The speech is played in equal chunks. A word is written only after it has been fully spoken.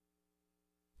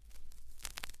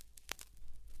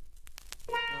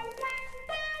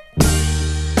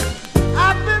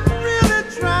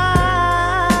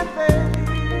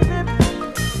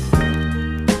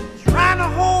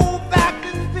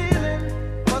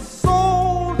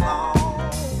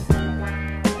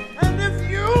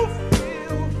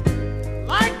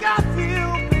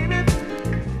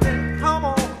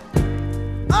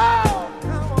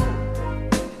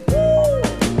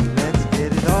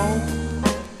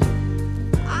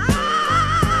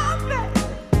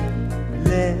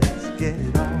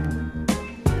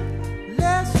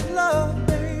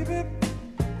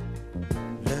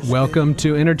Welcome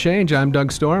to Interchange. I'm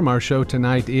Doug Storm. Our show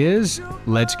tonight is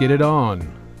Let's Get It On.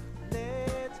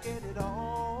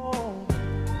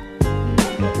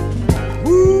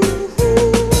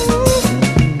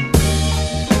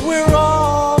 We're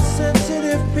all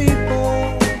sensitive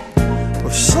people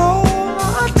with so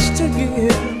much to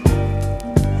give.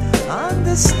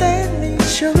 Understand me,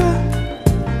 sugar,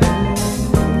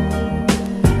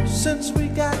 since we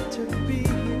got to be here.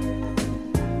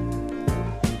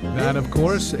 That, of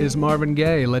course, is Marvin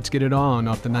Gaye, Let's Get It On,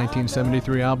 off the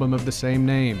 1973 album of the same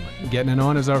name. Getting It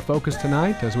On is our focus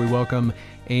tonight as we welcome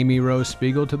Amy Rose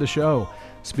Spiegel to the show.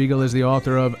 Spiegel is the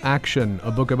author of Action,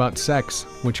 a book about sex,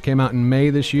 which came out in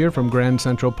May this year from Grand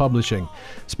Central Publishing.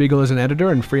 Spiegel is an editor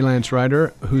and freelance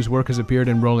writer whose work has appeared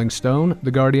in Rolling Stone,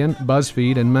 The Guardian,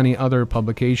 BuzzFeed, and many other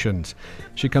publications.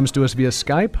 She comes to us via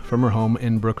Skype from her home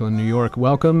in Brooklyn, New York.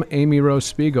 Welcome, Amy Rose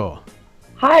Spiegel.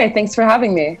 Hi, thanks for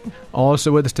having me.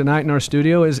 Also with us tonight in our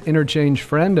studio is Interchange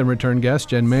friend and return guest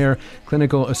Jen Mayer,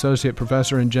 Clinical Associate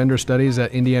Professor in Gender Studies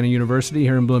at Indiana University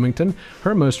here in Bloomington.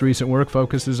 Her most recent work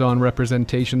focuses on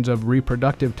representations of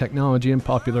reproductive technology in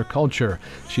popular culture.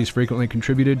 She's frequently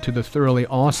contributed to the thoroughly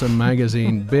awesome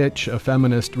magazine Bitch, a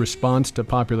feminist response to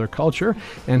popular culture,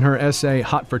 and her essay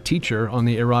Hot for Teacher on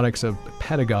the erotics of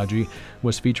pedagogy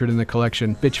was featured in the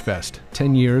collection Bitch Fest,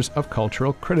 10 Years of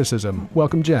Cultural Criticism.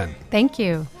 Welcome, Jen. Thank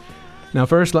you. Now,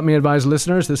 first, let me advise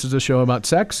listeners, this is a show about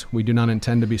sex. We do not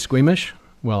intend to be squeamish.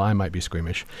 Well, I might be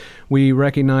squeamish. We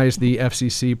recognize the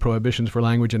FCC prohibitions for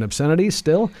language and obscenity.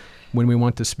 Still, when we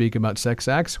want to speak about sex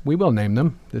acts, we will name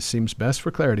them. This seems best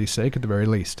for clarity's sake at the very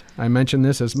least. I mention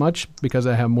this as much because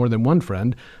I have more than one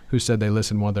friend who said they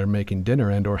listen while they're making dinner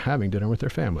and or having dinner with their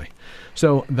family.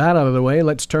 So that out of the way,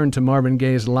 let's turn to Marvin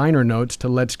Gaye's liner notes to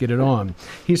Let's Get It On.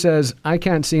 He says, I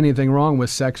can't see anything wrong with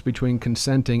sex between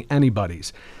consenting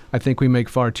anybody's. I think we make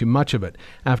far too much of it.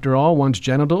 After all, one's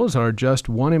genitals are just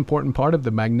one important part of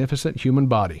the magnificent human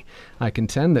body. I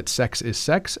contend that sex is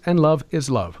sex and love is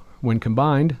love. When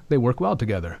combined, they work well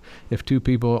together, if two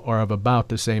people are of about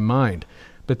the same mind.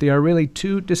 But they are really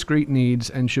two discrete needs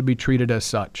and should be treated as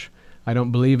such. I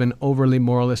don't believe in overly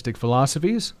moralistic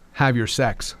philosophies. Have your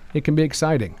sex. It can be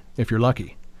exciting, if you're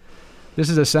lucky. This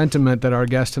is a sentiment that our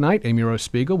guest tonight, Amy Rose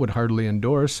Spiegel, would heartily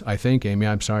endorse. I think, Amy,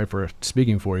 I'm sorry for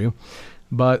speaking for you.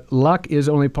 But luck is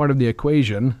only part of the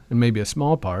equation, and maybe a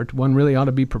small part. One really ought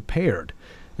to be prepared.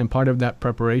 And part of that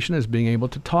preparation is being able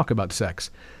to talk about sex.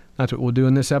 That's what we'll do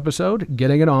in this episode,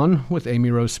 Getting It On with Amy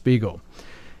Rose Spiegel.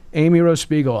 Amy Rose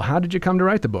Spiegel, how did you come to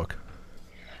write the book?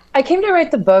 I came to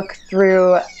write the book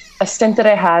through a stint that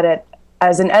I had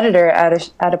as an editor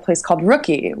at a place called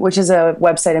Rookie, which is a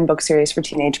website and book series for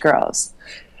teenage girls.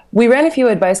 We ran a few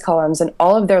advice columns, and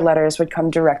all of their letters would come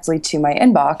directly to my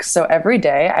inbox. So every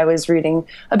day I was reading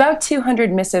about 200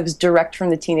 missives direct from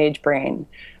the teenage brain.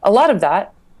 A lot of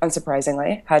that,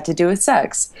 unsurprisingly, had to do with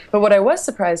sex. But what I was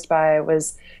surprised by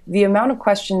was the amount of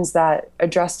questions that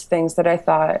addressed things that I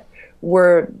thought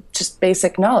were just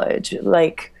basic knowledge,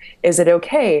 like, is it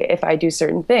okay if I do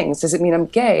certain things? Does it mean I'm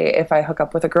gay if I hook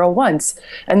up with a girl once?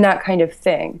 And that kind of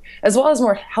thing, as well as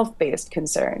more health-based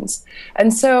concerns.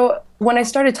 And so when I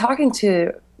started talking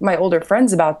to my older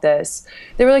friends about this,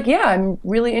 they were like, yeah, I'm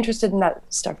really interested in that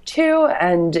stuff too.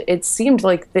 And it seemed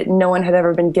like that no one had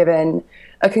ever been given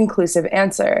a conclusive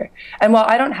answer. And while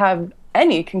I don't have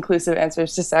any conclusive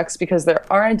answers to sex because there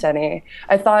aren't any,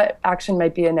 I thought Action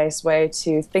might be a nice way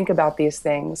to think about these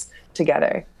things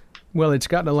together. Well, it's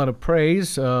gotten a lot of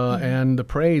praise, and the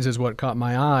praise is what caught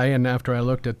my eye. And after I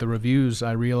looked at the reviews,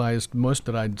 I realized most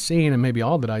that I'd seen, and maybe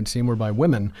all that I'd seen, were by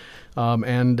women.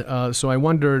 So I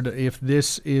wondered if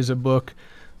this is a book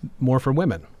more for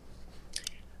women.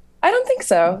 I don't think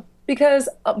so, because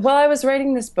while I was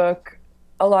writing this book,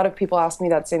 a lot of people asked me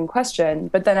that same question.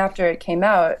 But then after it came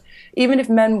out, even if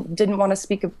men didn't want to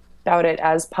speak about it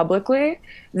as publicly,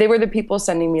 they were the people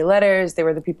sending me letters, they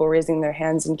were the people raising their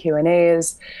hands in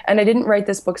Q&As, and I didn't write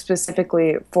this book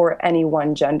specifically for any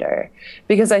one gender,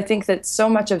 because I think that so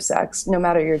much of sex, no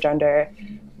matter your gender,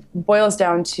 boils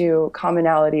down to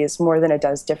commonalities more than it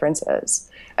does differences.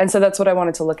 And so that's what I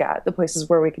wanted to look at, the places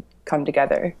where we could come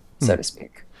together, so to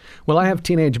speak. Well, I have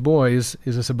teenage boys.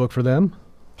 Is this a book for them?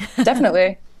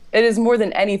 Definitely. It is more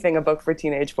than anything a book for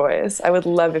teenage boys. I would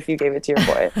love if you gave it to your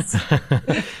boys.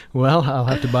 Well, I'll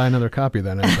have to buy another copy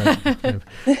then.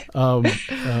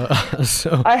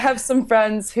 I have some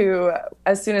friends who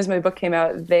as soon as my book came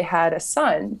out, they had a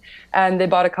son, and they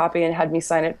bought a copy and had me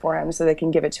sign it for him so they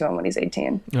can give it to him when he's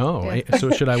 18. Oh,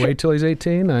 so should I wait till he's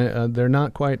 18? They're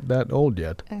not quite that old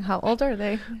yet. And how old are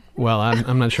they? Well,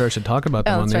 I'm not sure I should talk about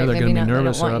them on that's there. right. They're going to Maybe be not. They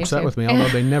nervous don't or want you upset to. with me, although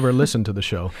they never listen to the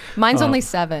show. Mine's only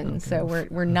 7, so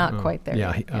we're not quite there.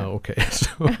 Yeah. yet. Okay. So,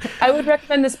 I would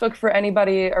recommend this book for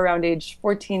anybody around age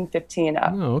 14, 15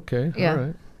 up. oh, okay. Yeah. All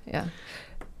right. Yeah.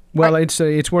 Well,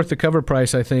 it's worth the cover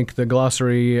price, I think. The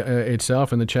glossary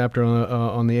itself and the chapter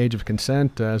on the age of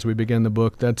consent as we begin the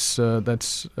book. That's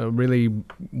really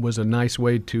was a nice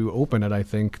way to open it. I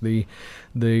think the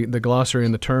glossary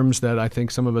and the terms that I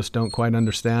think some of us don't quite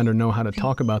understand or know how to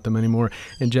talk about them anymore.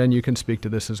 And Jen, you can speak to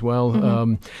this as well.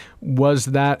 Mm-hmm. Was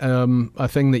that a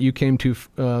thing that you came to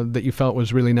that you felt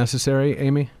was really necessary,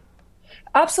 Amy?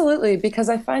 Absolutely, because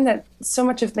I find that so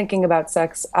much of thinking about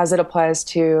sex as it applies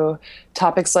to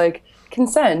topics like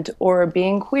consent or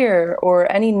being queer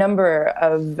or any number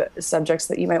of subjects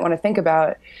that you might want to think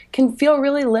about can feel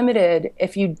really limited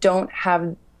if you don't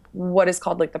have what is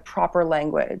called like the proper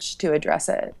language to address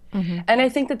it. Mm-hmm. And I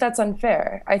think that that's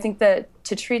unfair. I think that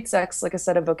to treat sex like a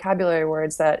set of vocabulary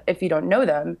words that if you don't know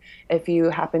them, if you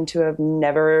happen to have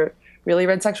never really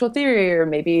read sexual theory, or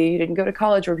maybe you didn't go to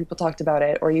college where people talked about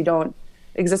it, or you don't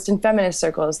exist in feminist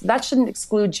circles, that shouldn't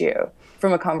exclude you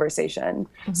from a conversation.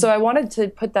 Mm-hmm. So I wanted to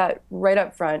put that right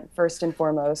up front, first and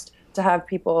foremost, to have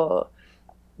people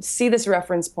see this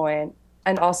reference point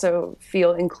and also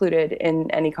feel included in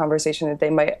any conversation that they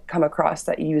might come across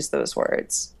that use those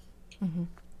words. Mm-hmm.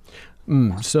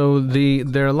 So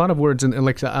there are a lot of words, and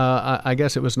like I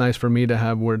guess it was nice for me to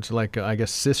have words like I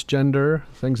guess cisgender,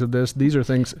 things of this. These are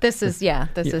things. This is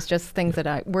just things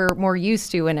that we're more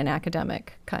used to in an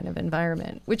academic kind of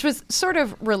environment, which was sort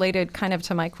of related kind of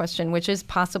to my question, which is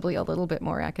possibly a little bit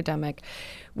more academic,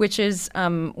 which is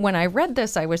when I read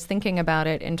this, I was thinking about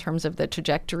it in terms of the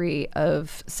trajectory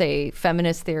of, say,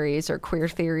 feminist theories or queer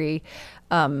theory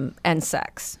and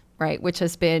sex, right, which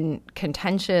has been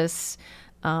contentious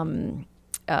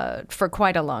for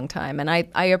quite a long time. And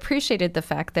I appreciated the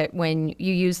fact that when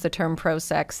you use the term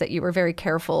pro-sex, that you were very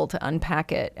careful to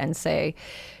unpack it and say,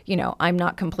 I'm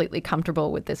not completely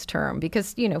comfortable with this term,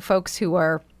 because, folks who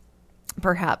are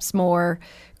perhaps more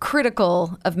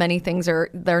critical of many things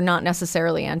they're not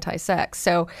necessarily anti-sex.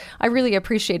 So I really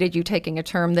appreciated you taking a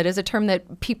term that is a term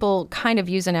that people kind of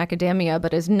use in academia,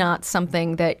 but is not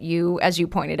something that you, as you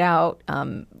pointed out,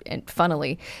 and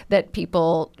funnily, that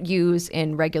people use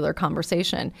in regular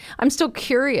conversation. I'm still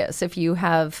curious if you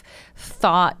have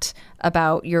thought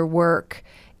about your work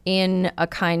in a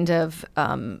kind of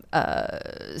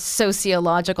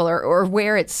sociological or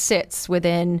where it sits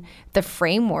within the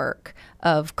framework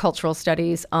of cultural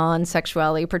studies on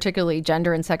sexuality, particularly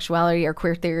gender and sexuality or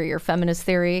queer theory or feminist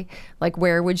theory. Like,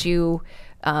 where would you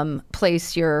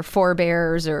place your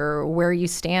forebears, or where you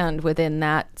stand within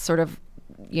that sort of,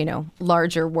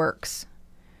 larger works?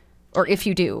 Or if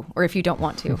you do, or if you don't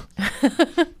want to.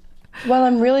 Well,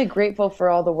 I'm really grateful for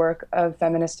all the work of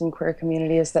feminist and queer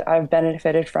communities that I've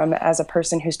benefited from as a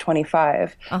person who's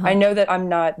 25. Uh-huh. I know that I'm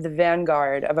not the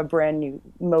vanguard of a brand new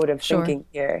mode of thinking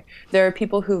here. There are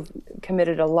people who've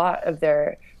committed a lot of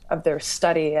their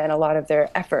study and a lot of their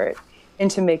effort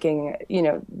into making,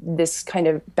 this kind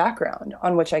of background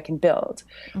on which I can build.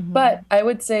 Mm-hmm. But I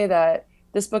would say that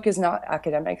this book is not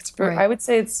academic. I would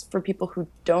say it's for people who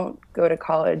don't go to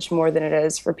college more than it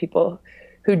is for people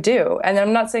who do. And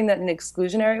I'm not saying that in an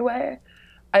exclusionary way.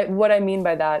 What I mean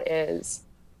by that is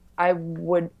my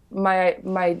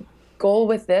goal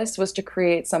with this was to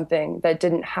create something that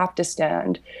didn't have to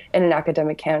stand in an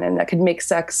academic canon, that could make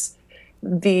sex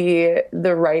the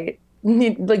right,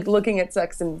 like looking at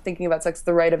sex and thinking about sex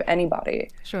the right of anybody,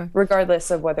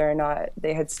 regardless of whether or not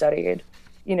they had studied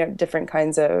different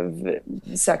kinds of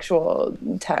sexual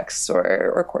texts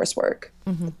or coursework.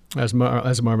 Mm-hmm.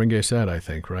 As Marvin Gaye said, I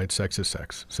think, right? Sex is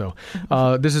sex. So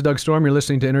this is Doug Storm. You're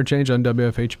listening to Interchange on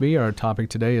WFHB. Our topic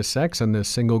today is sex and the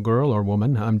single girl or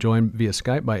woman. I'm joined via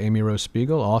Skype by Amy Rose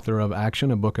Spiegel, author of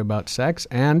Action, a book about sex.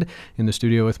 And in the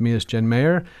studio with me is Jen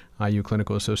Mayer, IU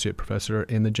Clinical Associate Professor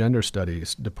in the Gender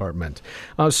Studies Department.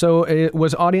 So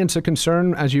was audience a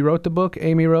concern as you wrote the book,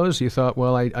 Amy Rose? You thought,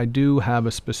 well, I do have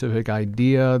a specific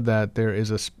idea that there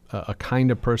is a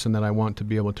kind of person that I want to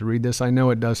be able to read this. I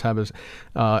know it does have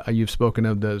you've spoken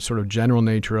of the sort of general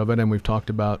nature of it, and we've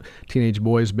talked about teenage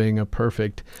boys being a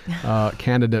perfect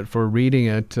candidate for reading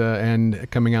it, and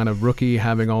coming out of Rookie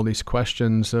having all these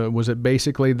questions. Was it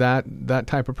basically that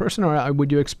type of person, or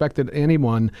would you expect that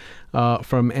anyone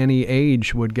from any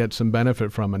age would get some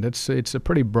benefit from it? It's a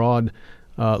pretty broad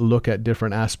look at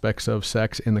different aspects of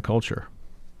sex in the culture.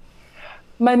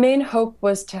 My main hope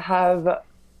was to have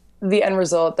the end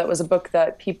result that was a book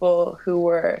that people who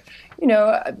were,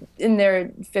 in their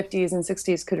 50s and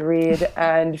 60s could read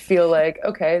and feel like,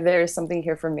 okay, there's something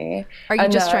here for me. Are you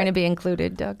just trying to be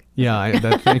included, Doug? Yeah,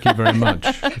 thank you very much.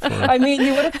 I mean,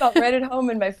 you would have felt right at home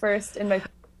in my first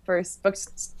book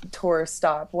tour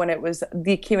stop when it was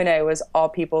the Q&A was all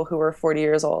people who were 40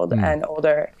 years old and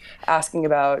older asking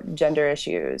about gender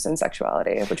issues and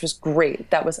sexuality, which was great.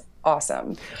 That was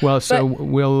awesome. Well, so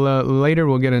we'll later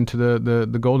we'll get into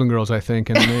the Golden Girls, I think,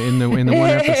 and in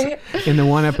the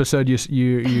one episode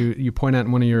you point out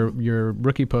in one of your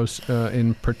rookie posts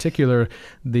in particular,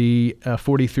 the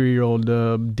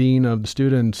 43-year-old dean of the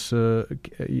students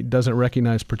doesn't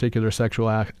recognize particular sexual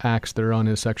acts that are on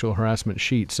his sexual harassment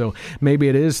sheet. So maybe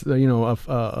it is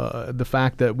the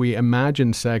fact that we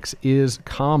imagine sex is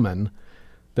common,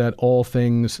 that all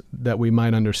things that we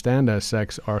might understand as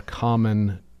sex are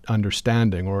common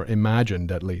understanding, or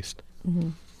imagined at least. Mm-hmm.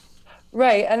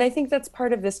 Right. And I think that's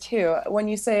part of this too. When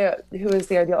you say who is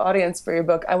the ideal audience for your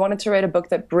book, I wanted to write a book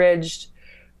that bridged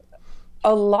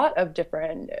a lot of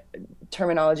different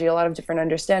terminology, a lot of different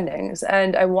understandings.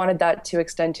 And I wanted that to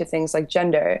extend to things like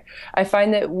gender. I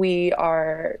find that we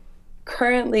are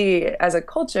currently, as a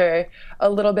culture, a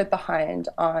little bit behind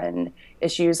on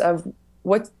issues of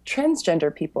what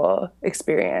transgender people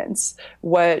experience,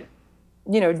 what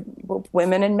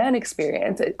women and men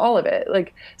experience, all of it.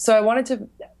 So I wanted to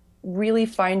really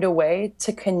find a way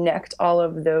to connect all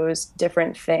of those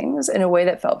different things in a way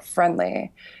that felt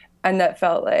friendly and that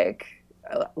felt like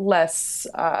less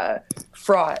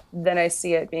fraught than I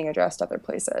see it being addressed other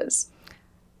places.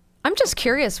 I'm just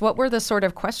curious, what were the sort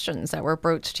of questions that were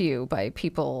broached to you by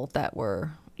people that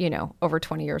were, over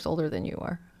 20 years older than you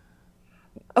are?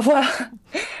 Well,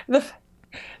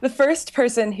 the first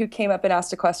person who came up and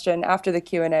asked a question after the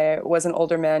Q&A was an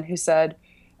older man who said,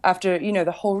 after,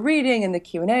 the whole reading and the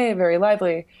Q&A, very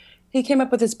lively, he came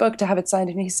up with his book to have it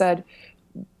signed, and he said,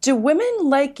 "Do women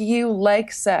like you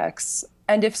like sex?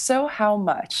 And if so, how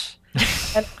much?"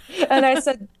 And I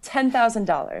said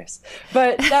 $10,000.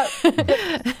 But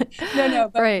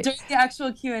right. During the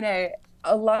actual Q&A,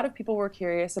 a lot of people were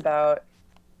curious about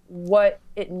what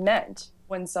it meant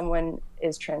when someone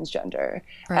is transgender.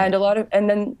 Right. And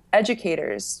then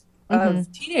educators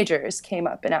of teenagers came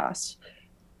up and asked,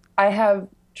 I have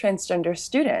transgender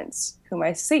students whom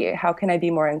I see. How can I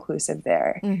be more inclusive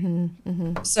there? Mm-hmm,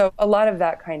 mm-hmm. So a lot of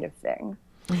that kind of thing.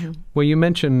 Mm-hmm. Well, you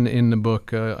mentioned in the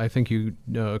book, I think you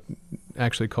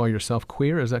actually call yourself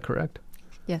queer. Is that correct?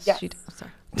 Yes. You do.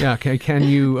 Sorry. Yeah. Can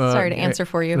you? Sorry to answer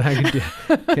for you. Can you?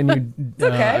 It's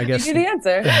okay. I guess you the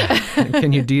answer.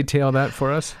 Can you detail that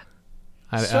for us?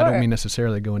 Sure. I don't mean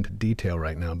necessarily go into detail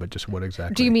right now, but just what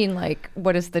exactly. Do you mean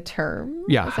what is the term?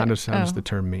 Yeah. How does the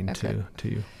term mean to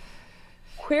you?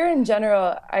 Queer in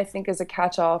general, I think, is a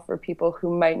catch-all for people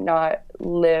who might not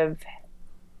live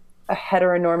a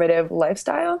heteronormative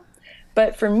lifestyle.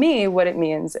 But for me, what it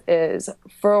means is,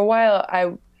 for a while,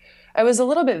 I was a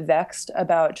little bit vexed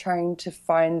about trying to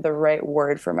find the right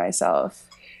word for myself.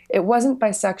 It wasn't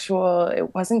bisexual,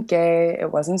 it wasn't gay,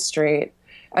 it wasn't straight.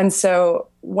 And so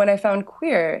when I found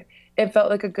queer, it felt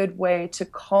like a good way to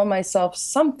call myself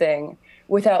something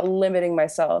without limiting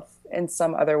myself in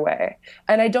some other way.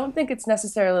 And I don't think it's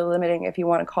necessarily limiting if you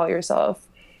want to call yourself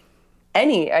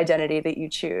any identity that you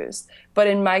choose. But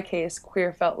in my case,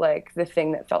 queer felt like the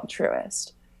thing that felt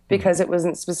truest because it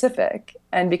wasn't specific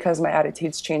and because my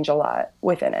attitudes change a lot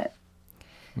within it.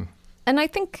 And I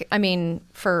think,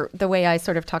 for the way I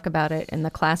sort of talk about it in the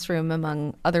classroom,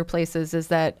 among other places, is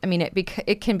that,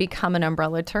 it can become an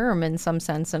umbrella term in some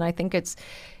sense. And I think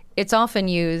it's often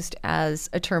used as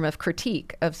a term of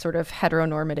critique of sort of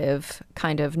heteronormative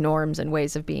kind of norms and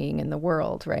ways of being in the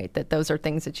world, right? That those are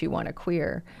things that you want to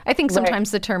queer. I think sometimes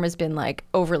the term has been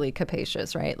overly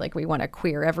capacious, right? Like we want to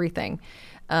queer everything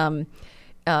in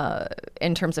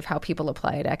terms of how people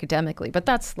apply it academically. But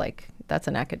that's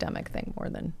an academic thing more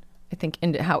than, I think,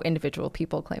 how individual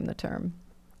people claim the term.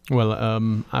 Well,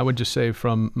 I would just say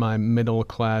from my middle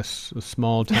class,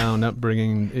 small town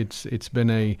upbringing, it's been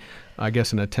an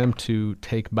attempt to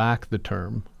take back the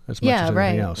term as much as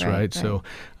anything else, right? So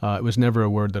it was never a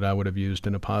word that I would have used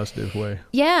in a positive way.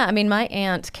 Yeah, my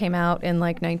aunt came out in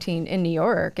in New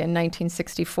York in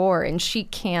 1964, and she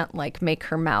can't make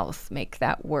her mouth make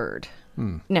that word.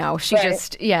 No, she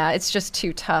it's just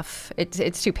too tough.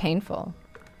 It's too painful.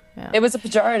 Yeah. It was a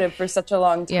pejorative for such a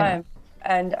long time. Yeah.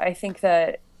 And I think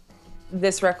that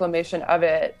this reclamation of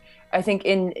it I think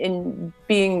in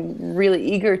being really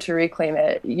eager to reclaim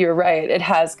it, you're right. It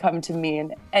has come to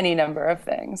mean any number of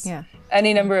things. Yeah.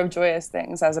 Any number of joyous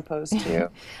things as opposed to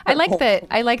I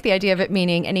like the idea of it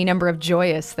meaning any number of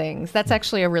joyous things. That's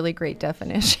actually a really great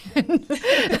definition.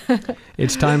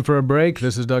 It's time for a break.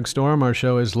 This is Doug Storm. Our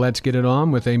show is Let's Get It On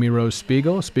with Amy Rose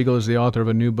Spiegel. Spiegel is the author of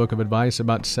a new book of advice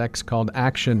about sex called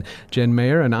Action. Jen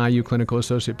Mayer, an IU Clinical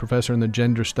Associate Professor in the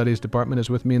Gender Studies Department, is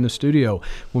with me in the studio.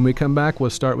 When we come back, we'll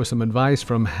start with some advice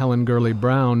from Helen Gurley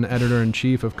Brown,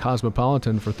 Editor-in-Chief of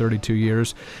Cosmopolitan for 32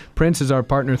 years. Prince is our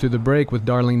partner through the break with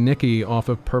Darling Nikki off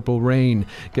of Purple Rain.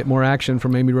 Get more action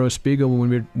from Amy Rose Spiegel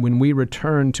when we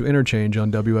return to Interchange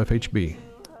on WFHB.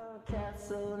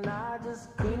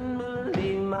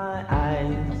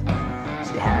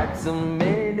 She had so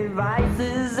many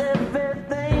devices,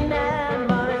 everything and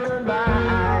money could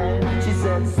buy. She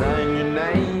said, sign your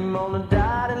name on the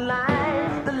dotted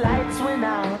line. The lights went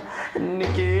out and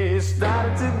Nikki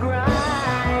started to grind.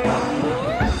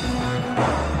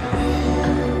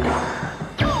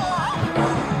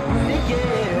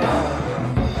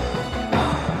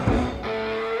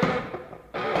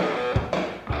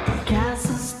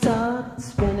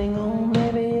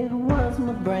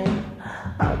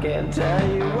 I can't tell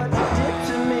you what you did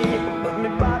to me, but my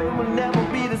body will never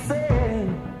be the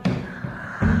same.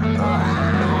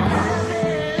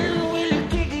 Will you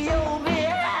kick your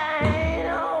behind?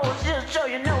 Oh, she'll show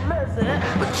you no mercy,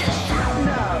 but just shout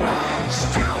enough,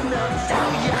 shout enough,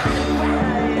 shout your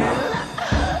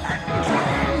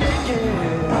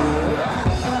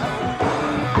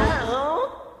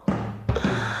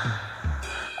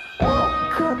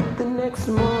woke up the next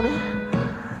morning,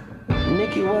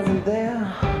 Nikki wasn't there.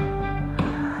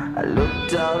 I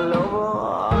looked all over,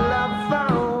 all I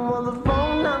found was a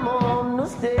phone number on the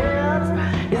stairs.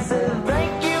 It said,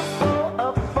 thank you for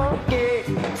a funky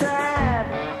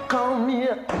time. Call me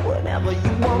up whenever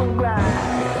you wanna grind.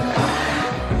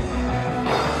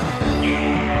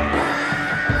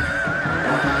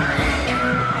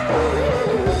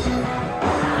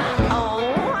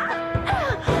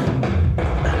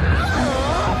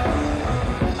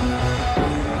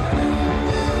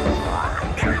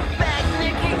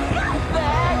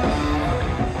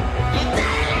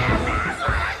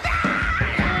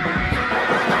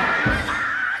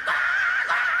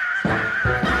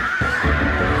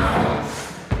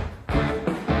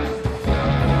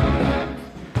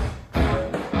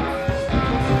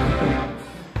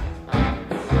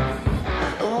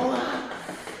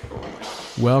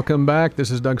 Welcome back. This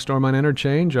is Doug Storm on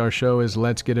Interchange. Our show is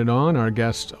Let's Get It On. Our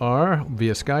guests are,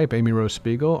 via Skype, Amy Rose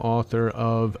Spiegel, author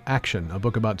of Action, a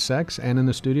book about sex. And in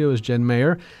the studio is Jen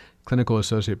Mayer, Clinical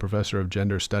Associate Professor of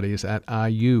Gender Studies at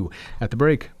IU. At the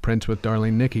break, Prince with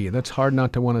Darling Nikki. That's hard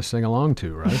not to want to sing along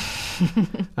to, right?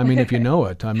 I mean, if you know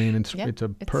it. I mean, it's a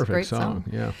perfect song.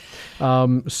 Yeah.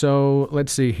 So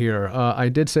let's see here. I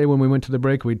did say when we went to the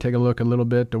break, we'd take a look a little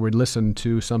bit, or we'd listen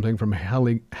to something from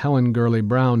Helen Gurley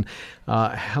Brown.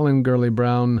 Helen Gurley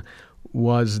Brown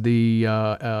was the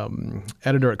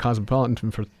editor at Cosmopolitan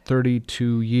for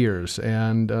 32 years.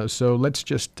 And so let's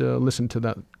just listen to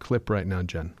that clip right now,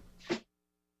 Jen.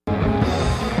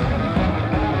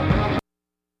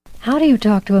 How do you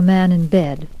talk to a man in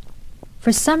bed?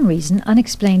 For some reason,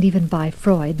 unexplained even by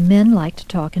Freud, men like to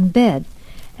talk in bed.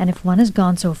 And if one has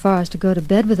gone so far as to go to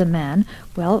bed with a man,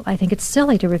 well, I think it's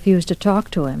silly to refuse to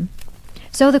talk to him.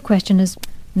 So the question is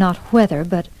not whether,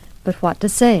 but what to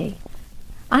say.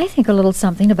 I think a little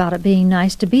something about it being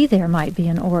nice to be there might be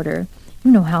in order. You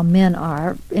know how men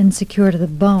are, insecure to the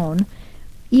bone.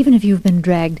 Even if you've been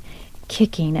dragged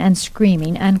kicking and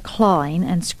screaming and clawing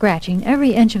and scratching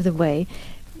every inch of the way,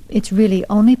 it's really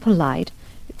only polite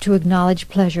to acknowledge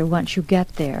pleasure once you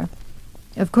get there.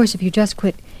 Of course, if you just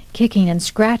quit kicking and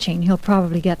scratching, he'll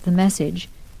probably get the message.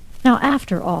 Now,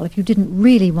 after all, if you didn't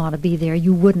really want to be there,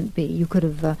 you wouldn't be. You could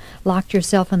have locked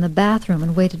yourself in the bathroom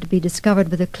and waited to be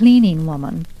discovered with a cleaning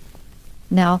woman.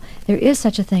 Now, there is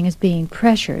such a thing as being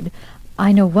pressured.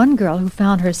 I know one girl who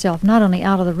found herself not only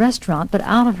out of the restaurant, but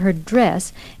out of her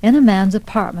dress in a man's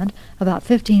apartment about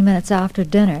 15 minutes after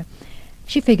dinner.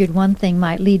 She figured one thing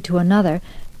might lead to another.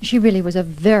 She really was a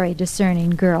very discerning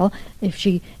girl, if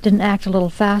she didn't act a little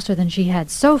faster than she had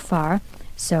so far.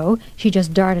 So she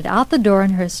just darted out the door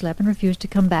in her slip and refused to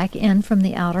come back in from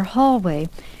the outer hallway.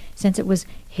 Since it was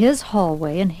his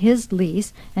hallway and his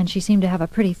lease, and she seemed to have a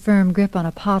pretty firm grip on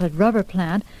a potted rubber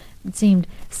plant, it seemed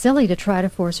silly to try to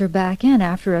force her back in.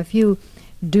 After a few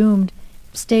doomed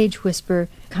stage whisper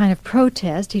kind of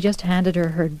protest, he just handed her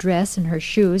her dress and her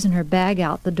shoes and her bag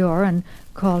out the door and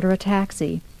called her a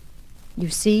taxi. You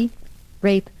see,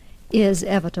 rape is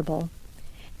evitable.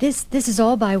 This is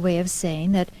all by way of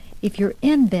saying that If you're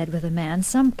in bed with a man,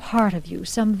 some part of you,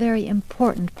 some very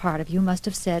important part of you must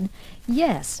have said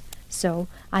yes. So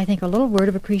I think a little word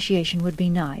of appreciation would be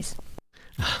nice.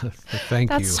 Thank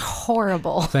you. That's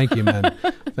horrible. Thank you, men.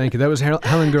 Thank you. That was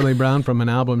Helen Gurley Brown from an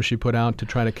album she put out to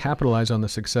try to capitalize on the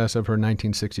success of her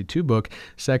 1962 book,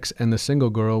 Sex and the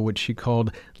Single Girl, which she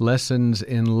called Lessons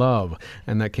in Love.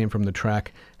 And that came from the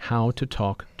track How to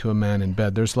Talk to a Man in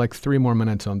Bed. There's like 3 more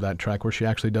minutes on that track where she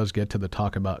actually does get to the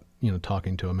talk about,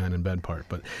 talking to a man in bed part.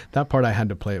 But that part I had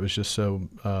to play. It was just so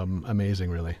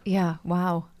amazing, really. Yeah.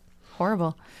 Wow.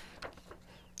 Horrible.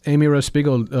 Amy Rose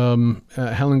Spiegel,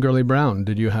 Helen Gurley Brown,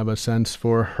 did you have a sense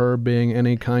for her being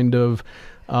any kind of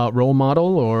role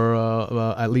model or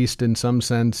at least in some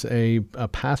sense a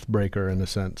path breaker in a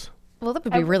sense? Well, that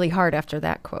would be really hard after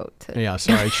that quote. Yeah,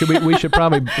 sorry.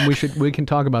 We can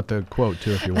talk about the quote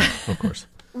too if you want, of course.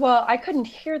 Well, I couldn't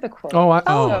hear the quote.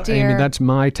 Oh, dear. Amy, that's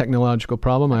my technological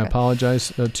problem. I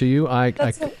apologize to you.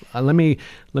 Let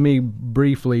me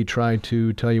briefly try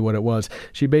to tell you what it was.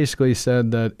 She basically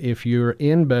said that if you're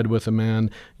in bed with a man,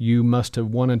 you must have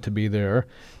wanted to be there,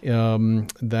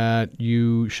 that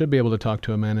you should be able to talk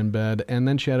to a man in bed. And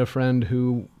then she had a friend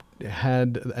who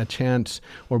had a chance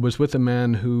or was with a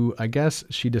man who I guess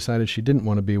she decided she didn't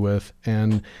want to be with,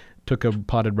 and took a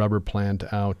potted rubber plant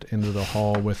out into the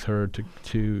hall with her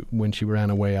to when she ran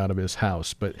away out of his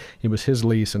house. But it was his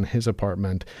lease and his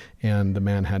apartment, and the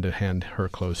man had to hand her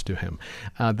clothes to him.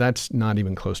 That's not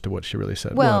even close to what she really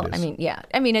said. Well, it's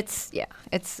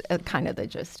kind of the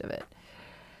gist of it.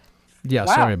 Yeah,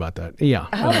 Wow. sorry about that. Yeah.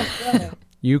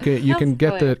 You can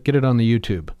get it on the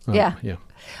YouTube. Yeah. Yeah.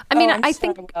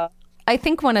 I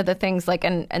think one of the things,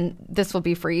 and this will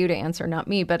be for you to answer, not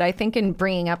me, but I think in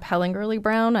bringing up Helen Gurley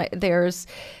Brown, there's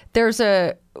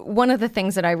one of the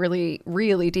things that I really,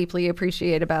 really deeply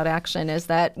appreciate about Action is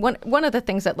that one of the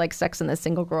things that like Sex and the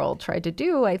Single Girl tried to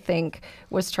do, I think,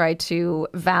 was try to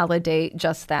validate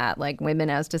just that, like women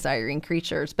as desiring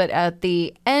creatures. But at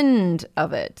the end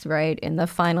of it, right, in the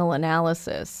final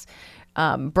analysis,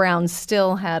 Brown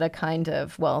still had a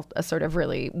sort of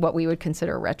really what we would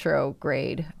consider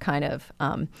retrograde kind of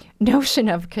notion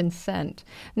of consent,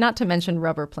 not to mention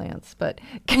rubber plants, but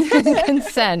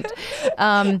consent.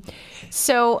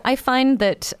 So I find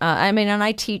that, and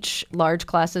I teach large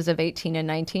classes of 18 and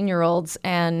 19-year-olds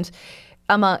and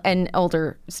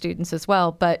older students as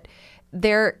well, but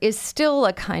there is still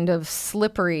a kind of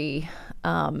slippery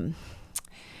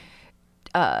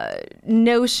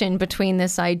notion between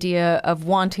this idea of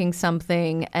wanting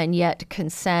something and yet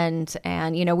consent.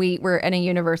 And, we're in a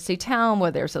university town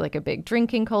where there's like a big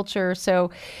drinking culture.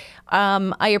 So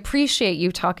I appreciate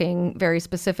you talking very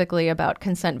specifically about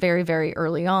consent very, very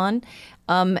early on.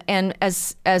 And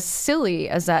as silly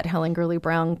as that Helen Gurley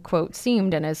Brown quote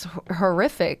seemed, and as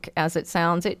horrific as it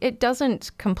sounds, it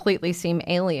doesn't completely seem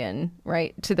alien,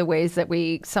 right, to the ways that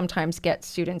we sometimes get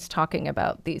students talking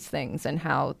about these things and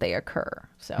how they occur.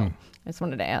 So I just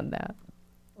wanted to add that.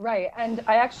 Right. And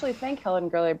I actually thank Helen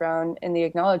Gurley Brown in the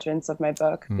acknowledgments of my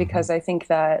book, because I think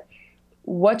that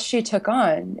what she took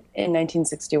on in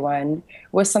 1961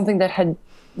 was something that had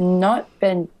not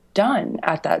been done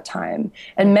at that time.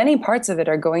 And many parts of it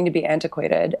are going to be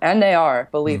antiquated, and they are,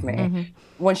 believe me.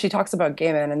 When she talks about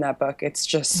gay men in that book, it's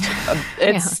just,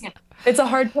 it's a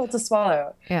hard pill to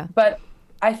swallow. Yeah. But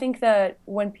I think that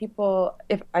when people,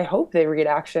 I hope they read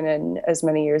Action in as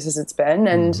many years as it's been,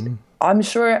 and I'm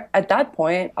sure at that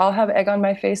point I'll have egg on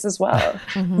my face as well.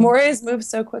 Mores move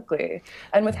so quickly.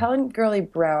 And with Helen Gurley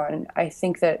Brown, I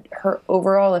think that her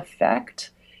overall effect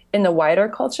in the wider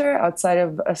culture outside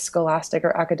of a scholastic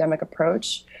or academic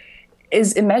approach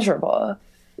is immeasurable.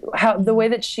 The way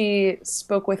that she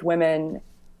spoke with women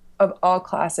of all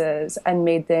classes and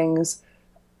made things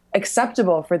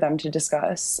acceptable for them to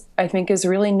discuss, I think is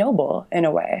really noble in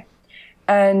a way.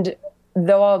 And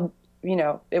though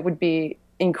it would be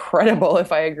incredible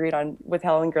if I agreed with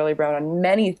Helen Gurley Brown on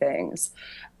many things,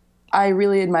 I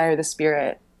really admire the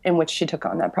spirit in which she took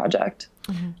on that project.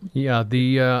 Yeah,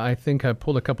 I think I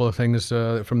pulled a couple of things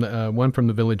from one from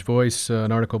the Village Voice,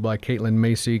 an article by Caitlin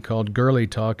Macy called Girly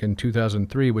Talk in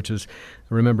 2003, which is,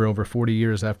 remember, over 40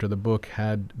 years after the book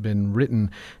had been written.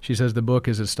 She says the book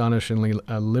is astonishingly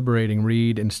a liberating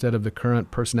read. Instead of the current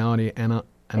personality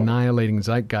annihilating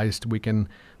zeitgeist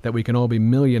that we can all be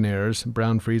millionaires,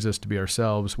 Brown frees us to be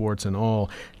ourselves, warts and all.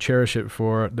 Cherish it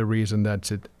for the reason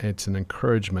that it's an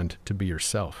encouragement to be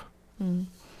yourself.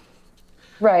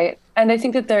 Right. And I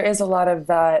think that there is a lot of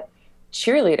that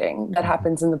cheerleading that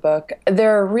happens in the book.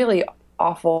 There are really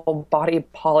awful body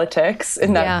politics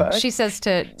in that book. She says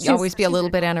to always be a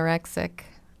little bit anorexic.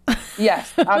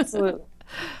 Yes, absolutely.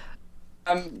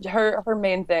 her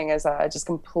main thing is just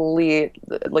complete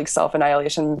like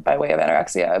self-annihilation by way of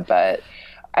anorexia. But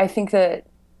I think that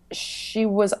she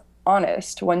was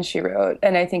honest when she wrote,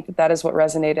 and I think that is what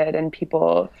resonated, and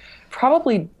people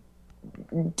probably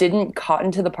didn't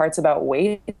cotton to the parts about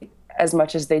weight as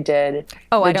much as they did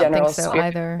I the don't think general so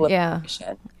either. Yeah,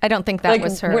 liberation. I don't think that Like,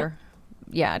 was her.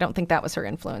 Yeah, I don't think that was her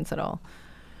influence at all.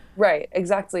 Right,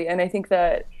 exactly. And I think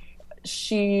that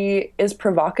she is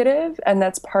provocative, and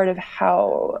that's part of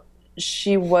how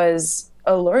she was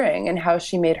alluring and how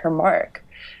she made her mark.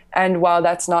 And while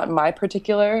that's not my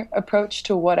particular approach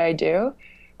to what I do,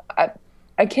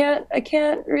 I can't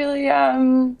really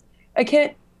I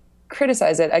can't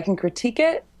criticize it. I can critique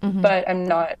it, but I'm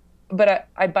not. But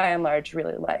I by and large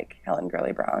really like Helen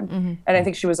Gurley Brown, and I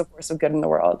think she was a force of good in the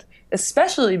world,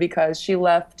 especially because she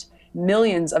left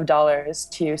millions of dollars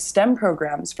to STEM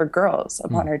programs for girls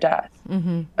upon her death.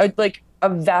 Like a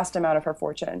vast amount of her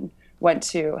fortune went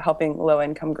to helping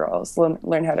low-income girls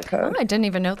learn how to code. Oh, I didn't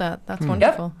even know that. That's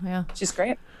wonderful. Yeah. She's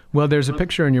great. Well, there's a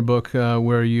picture in your book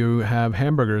where you have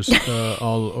hamburgers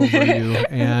all over you,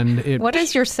 and What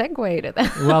is your segue to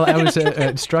that? Well,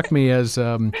 it struck me as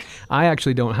I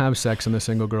actually don't have Sex and the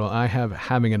Single Girl. I have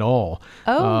Having It All.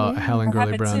 Helen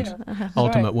Gurley Brown's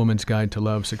Ultimate Woman's Guide to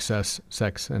Love, Success,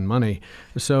 Sex, and Money.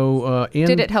 So,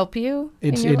 did it help you?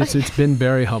 It's been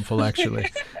very helpful,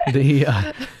 actually.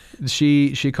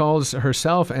 She calls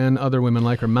herself and other women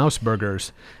like her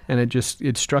Mouseburgers, and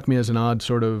it struck me as an odd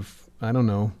sort of, I don't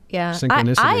know,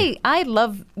 synchronicity.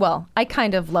 I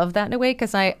kind of love that in a way,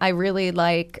 because I really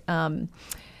like, I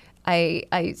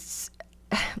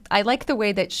like the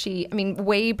way that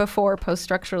way before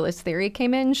post-structuralist theory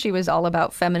came in, she was all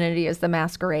about femininity as the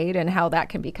masquerade and how that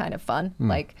can be kind of fun.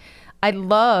 Like, I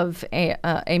love,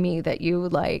 Amy, that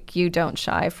you don't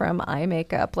shy from eye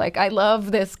makeup. Like, I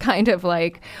love this kind of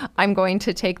like, I'm going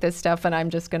to take this stuff and I'm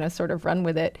just going to sort of run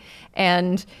with it.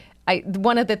 And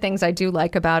one of the things I do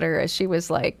like about her is she was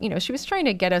like, she was trying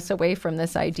to get us away from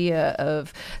this idea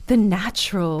of the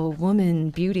natural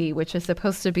woman beauty, which is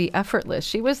supposed to be effortless.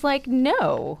 She was like,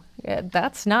 no,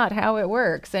 that's not how it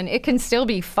works. And it can still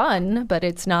be fun, but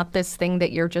it's not this thing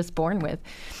that you're just born with.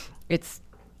 It's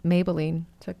Maybelline,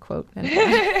 to quote.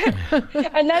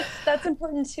 And that's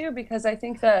important too, because I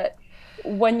think that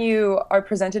when you are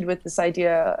presented with this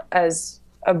idea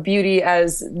of beauty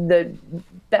as the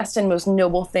best and most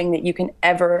noble thing that you can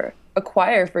ever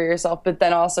acquire for yourself, but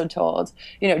then also told,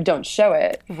 don't show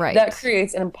it. Right. That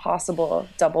creates an impossible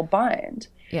double bind.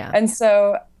 Yeah. And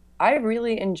so I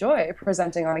really enjoy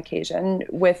presenting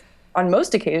on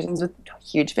most occasions with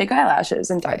huge fake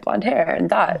eyelashes and dyed blonde hair and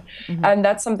that. And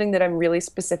that's something that I'm really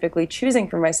specifically choosing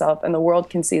for myself, and the world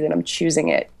can see that I'm choosing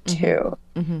it too.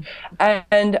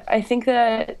 And I think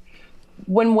that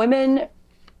when women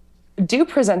do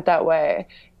present that way,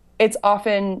 it's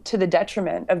often to the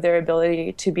detriment of their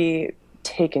ability to be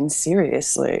taken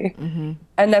seriously.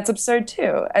 And that's absurd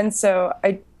too. And so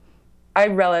I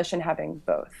relish in having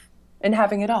both and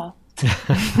having it all.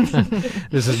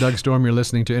 This is Doug Storm. You're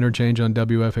listening to Interchange on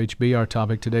WFHB. Our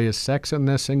topic today is Sex and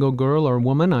the Single Girl or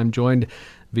Woman. I'm joined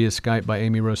via Skype by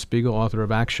Amy Rose Spiegel, author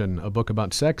of Action, a book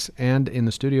about sex. And in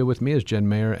the studio with me is Jen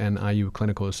Mayer, an IU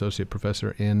Clinical Associate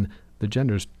Professor in the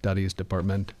Gender Studies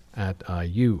Department at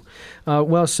IU.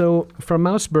 So from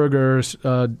Mouseburgers,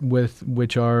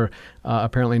 which are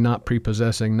apparently not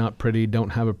prepossessing, not pretty, don't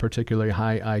have a particularly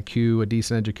high IQ, a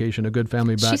decent education, a good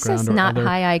family background. She says not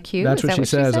high IQ? That's what she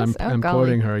says. I'm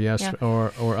quoting her, yes, yeah.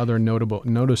 or other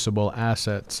noticeable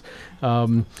assets.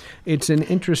 It's an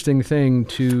interesting thing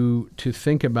to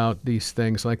think about these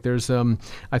things. Like there's,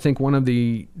 I think one of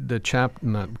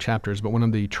not chapters, but one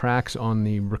of the tracks on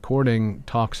the recording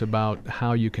talks about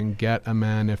how you can get a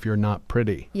man if you're not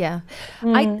pretty. Yeah.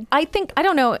 I think, I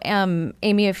don't know,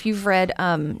 Amy, if you've read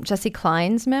Jessie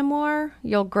Klein's memoir,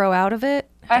 You'll Grow Out of It.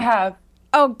 I have.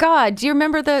 Oh, God. Do you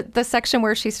remember the section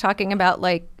where she's talking about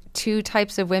like two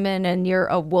types of women and you're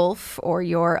a wolf or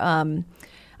you're,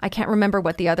 I can't remember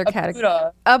what the other category.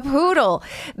 A poodle.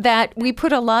 That we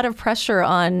put a lot of pressure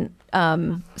on.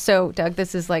 So, Doug,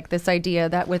 this is like this idea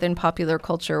that within popular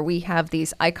culture, we have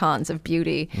these icons of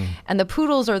beauty. And the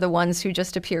poodles are the ones who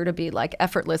just appear to be like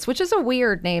effortless, which is a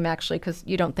weird name, actually, because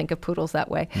you don't think of poodles that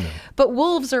way. No. But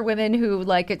wolves are women who,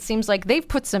 like, it seems like they've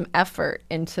put some effort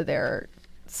into their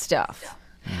stuff.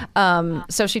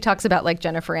 So she talks about like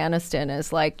Jennifer Aniston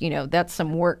as like, that's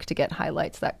some work to get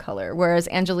highlights that color. Whereas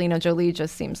Angelina Jolie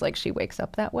just seems like she wakes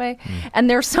up that way. And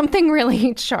there's something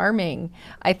really charming,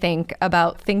 I think,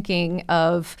 about thinking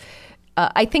of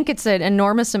I think it's an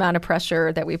enormous amount of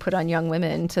pressure that we put on young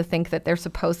women to think that they're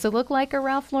supposed to look like a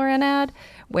Ralph Lauren ad,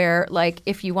 where, like,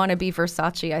 if you want to be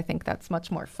Versace, I think that's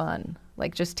much more fun.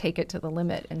 Like, just take it to the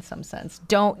limit in some sense.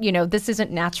 Don't, this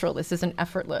isn't natural. This isn't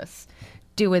effortless.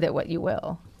 Do with it what you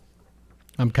will.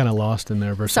 I'm kind of lost in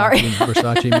there. Versace, Sorry.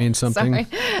 Versace means something.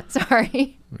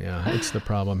 Sorry. Yeah, it's the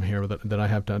problem here that I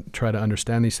have to try to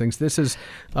understand these things. This is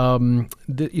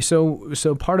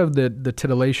so part of the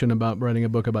titillation about writing a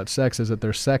book about sex is that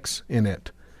there's sex in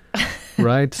it.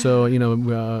 Right? So,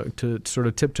 to sort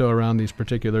of tiptoe around these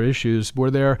particular issues, were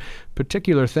there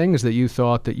particular things that you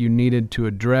thought that you needed to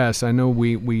address? I know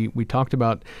we talked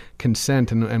about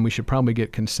consent, and we should probably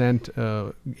get consent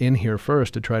in here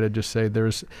first to try to just say there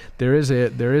is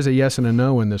a yes and a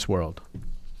no in this world.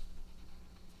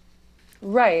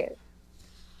 Right.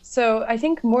 So I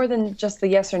think more than just the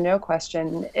yes or no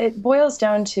question, it boils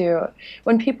down to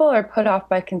when people are put off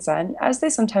by consent, as they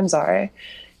sometimes are,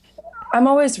 I'm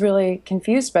always really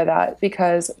confused by that,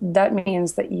 because that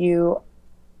means that you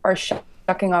are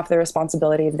shucking off the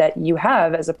responsibility that you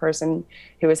have as a person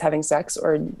who is having sex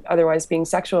or otherwise being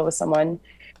sexual with someone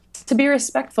to be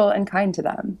respectful and kind to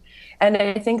them. And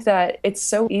I think that it's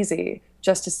so easy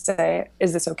just to say,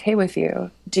 is this okay with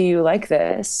you? Do you like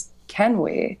this? Can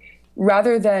we?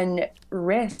 Rather than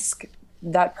risk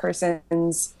that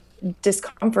person's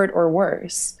discomfort or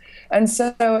worse. And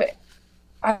so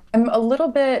I'm a little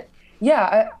bit...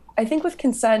 Yeah, I think with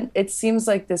consent, it seems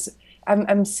like this.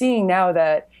 I'm seeing now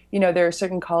that there are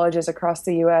certain colleges across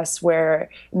the U.S. where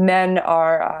men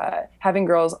are having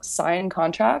girls sign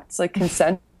contracts, like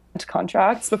consent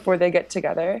contracts, before they get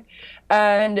together,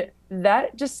 and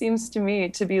that just seems to me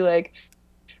to be like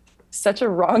such a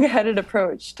wrong-headed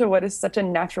approach to what is such a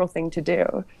natural thing to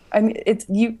do. I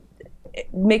mean,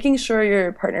 making sure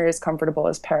your partner is comfortable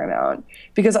is paramount,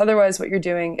 because otherwise, what you're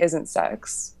doing isn't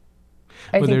sex.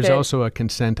 Well, there's also a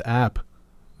consent app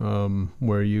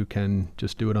where you can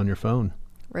just do it on your phone.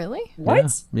 Really?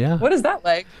 What? Yeah. What is that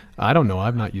like? I don't know.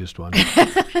 I've not used one.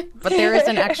 But there is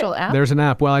an actual app? There's an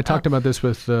app. Well, I talked about this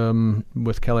with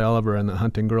Kelly Oliver in the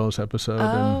Hunting Girls episode.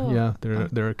 Oh. And yeah,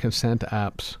 there are consent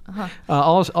apps.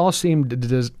 Uh-huh. All seem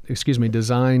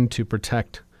designed to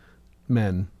protect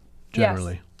men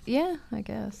generally. Yes. Yeah, I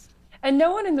guess. And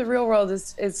no one in the real world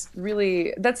is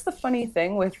really, that's the funny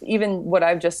thing with even what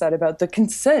I've just said about the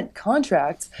consent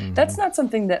contracts. Mm-hmm. That's not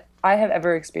something that I have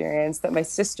ever experienced, that my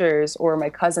sisters or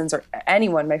my cousins or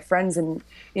anyone, my friends in,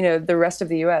 the rest of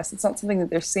the US, it's not something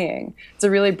that they're seeing. It's a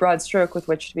really broad stroke with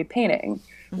which to be painting.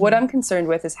 Mm-hmm. What I'm concerned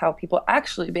with is how people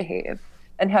actually behave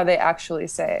and how they actually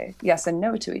say yes and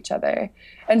no to each other.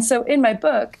 And so in my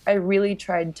book, I really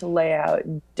tried to lay out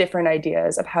different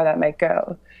ideas of how that might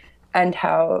go and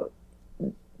how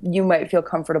you might feel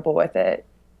comfortable with it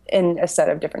in a set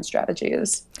of different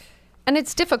strategies. And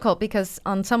it's difficult because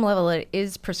on some level it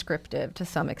is prescriptive to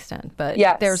some extent, but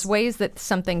yes. There's ways that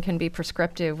something can be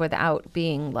prescriptive without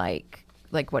being like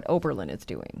what Oberlin is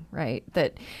doing, right?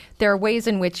 That there are ways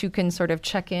in which you can sort of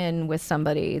check in with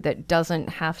somebody that doesn't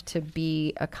have to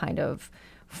be a kind of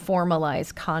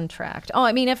formalized contract. Oh,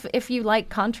 I mean, if you like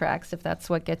contracts, if that's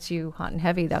what gets you hot and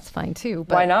heavy, that's fine too.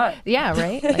 But, why not? Yeah,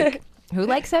 right? Like, who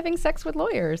likes having sex with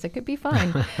lawyers? It could be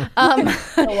fine.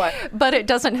 But it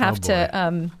doesn't have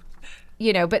to,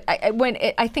 but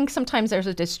I think sometimes there's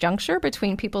a disjuncture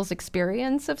between people's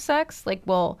experience of sex. Like,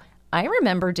 well, I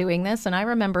remember doing this and I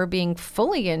remember being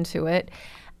fully into it.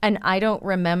 And I don't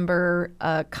remember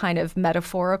a kind of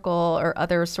metaphorical or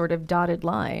other sort of dotted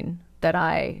line that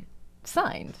I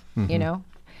signed,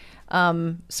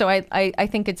 So I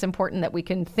think it's important that we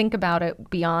can think about it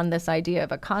beyond this idea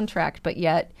of a contract, but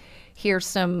yet here's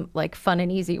some like fun and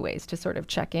easy ways to sort of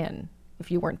check in if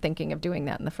you weren't thinking of doing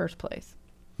that in the first place.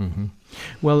 Mm-hmm.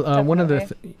 Well, one of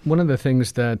the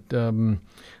things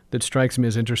that strikes me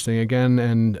as interesting again,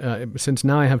 and since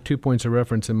now I have 2 points of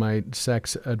reference in my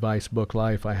sex advice book,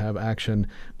 Life, I have Action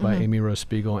by Amy Rose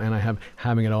Spiegel, and I have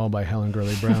Having It All by Helen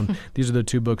Gurley Brown. These are the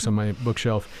two books on my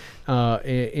bookshelf.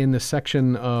 In the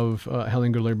section of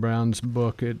Helen Gurley Brown's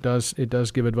book, it does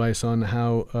give advice on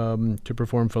how to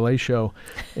perform fellatio,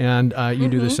 and you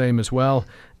do the same as well.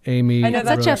 Amy, I know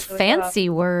that's such a fancy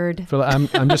word.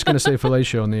 I'm just going to say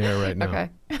fellatio on the air right now. Okay.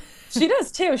 She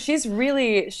does too. She's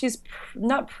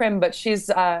not prim, but she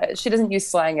doesn't use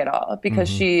slang at all because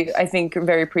she, I think,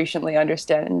 very presciently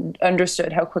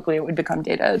understood how quickly it would become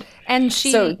dated. And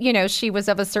she was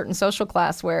of a certain social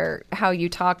class where how you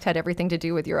talked had everything to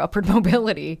do with your upward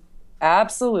mobility.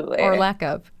 Absolutely. Or lack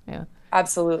of. Yeah.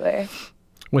 Absolutely.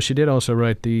 Well, she did also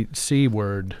write the C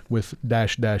word with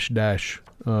dash, dash, dash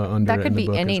under That it could in the be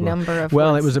book any as well. number of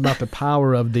Well, words. it was about the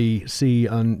power of the C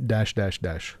on dash, dash,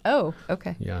 dash. Oh,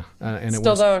 okay. Yeah. And it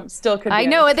was... Still could be. I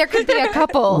know, there could be a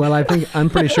couple. Well, I'm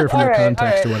pretty sure from All the right,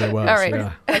 context all of what it was. All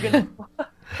right.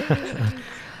 Yeah.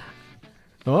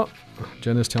 Oh,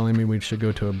 Jen is telling me we should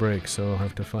go to a break, so I'll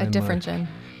have to find A different Jen.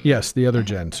 Yes, the other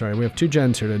Jen. Sorry, we have two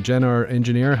Jens here. Jen, our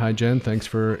engineer. Hi, Jen. Thanks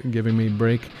for giving me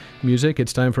break music.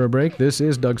 It's time for a break. This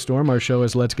is Doug Storm. Our show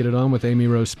is Let's Get It On with Amy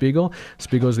Rose Spiegel.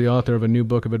 Spiegel is the author of a new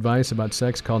book of advice about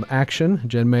sex called Action.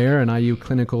 Jen Mayer, an IU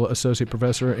clinical associate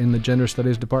professor in the Gender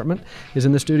Studies Department, is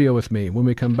in the studio with me. When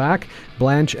we come back,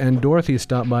 Blanche and Dorothy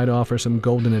stop by to offer some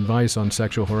golden advice on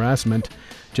sexual harassment.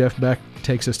 Jeff Beck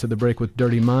takes us to the break with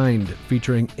Dirty Mind,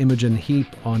 featuring Imogen Heap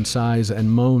on Sighs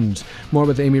and Moans. More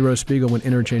with Amy Rose Spiegel when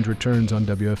Interchange returns on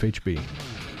WFHB.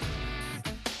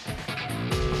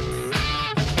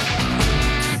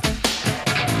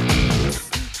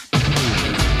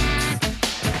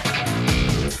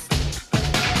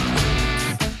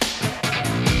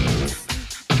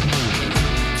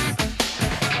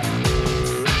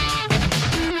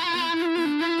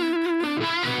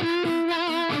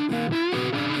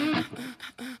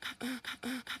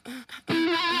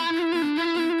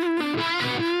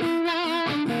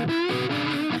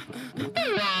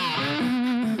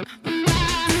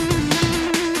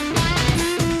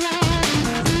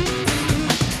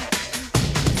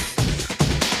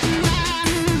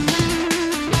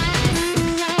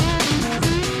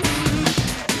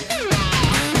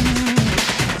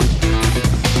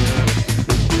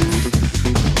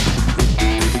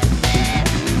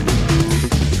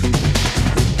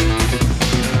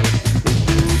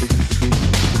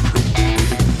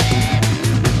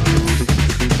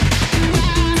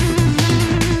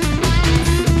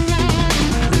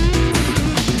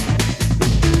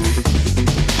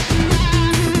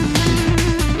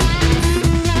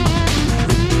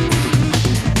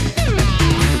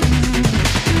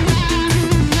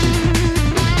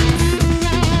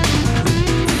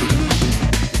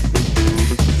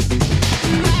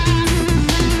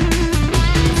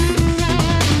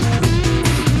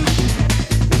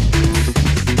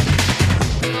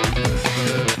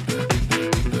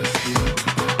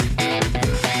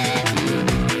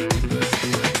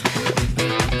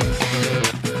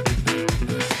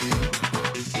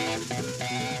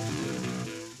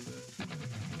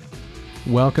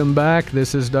 Welcome back.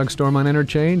 This is Doug Storm on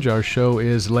Interchange. Our show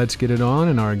is Let's Get It On,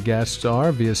 and our guests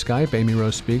are, via Skype, Amy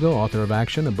Rose Spiegel, author of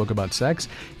Action, a book about sex,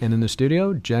 and in the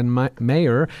studio, Jen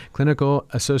Mayer, clinical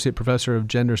associate professor of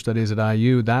gender studies at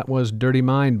IU. That was Dirty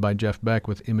Mind by Jeff Beck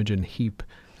with Imogen Heap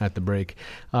at the break.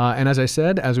 And as I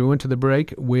said, as we went to the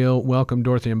break, we'll welcome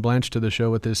Dorothy and Blanche to the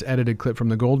show with this edited clip from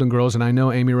the Golden Girls. And I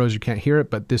know, Amy Rose, you can't hear it,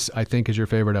 but this, I think, is your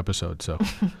favorite episode. So.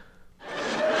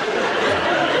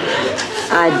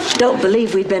 I don't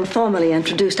believe we've been formally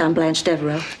introduced. I'm Blanche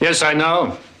Devereaux. Yes, I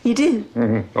know. You do?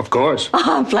 Mm-hmm. Of course.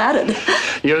 Oh, I'm flattered.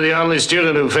 You're the only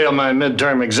student who failed my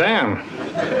midterm exam.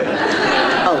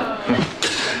 Oh.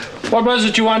 What was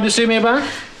it you wanted to see me about?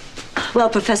 Well,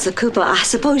 Professor Cooper, I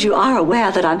suppose you are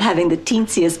aware that I'm having the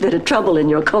teensiest bit of trouble in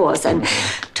your course. And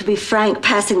to be frank,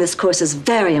 passing this course is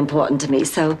very important to me.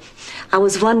 So I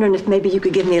was wondering if maybe you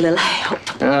could give me a little help.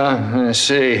 I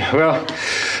see. Well,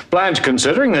 Blanche,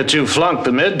 considering that you flunked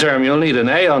the midterm, you'll need an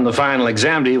A on the final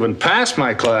exam to even pass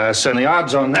my class. And the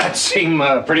odds on that seem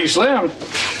pretty slim.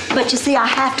 But you see, I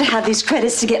have to have these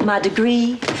credits to get my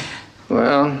degree.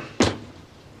 Well,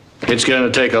 it's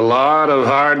going to take a lot of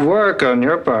hard work on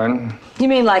your part. You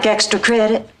mean like extra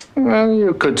credit? Well,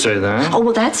 you could say that. Oh,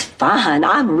 well, that's fine.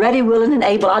 I'm ready, willing, and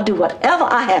able. I'll do whatever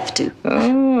I have to.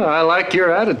 Oh, I like your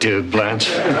attitude, Blanche.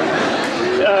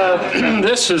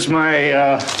 This is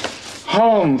my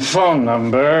home phone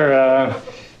number.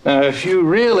 If you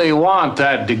really want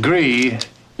that degree,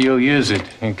 you'll use it.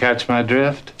 You catch my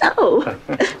drift? Oh.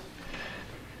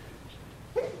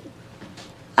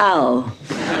 Oh.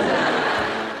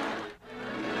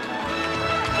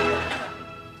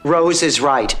 Rose is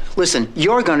right. Listen,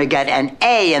 you're going to get an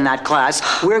A in that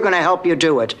class. We're going to help you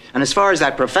do it. And as far as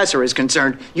that professor is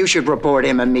concerned, you should report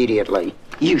him immediately.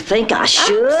 You think I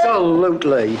should?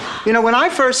 Absolutely. You know, when I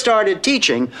first started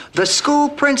teaching, the school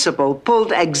principal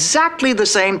pulled exactly the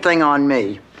same thing on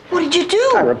me. What did you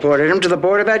do? I reported him to the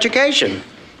Board of Education.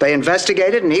 They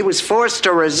investigated, and he was forced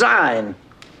to resign.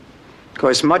 Of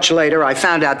course, much later, I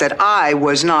found out that I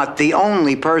was not the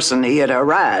only person he had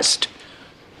harassed.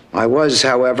 I was,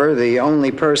 however, the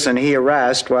only person he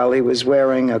harassed while he was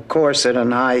wearing a corset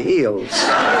and high heels.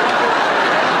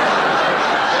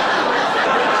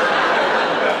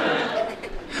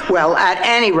 Well, at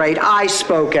any rate, I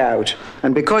spoke out.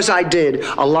 And because I did,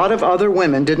 a lot of other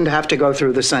women didn't have to go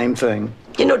through the same thing.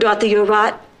 You know, Dorothy, you're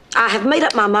right. I have made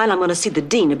up my mind I'm going to see the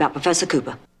dean about Professor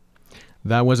Cooper.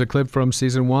 That was a clip from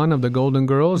season 1 of The Golden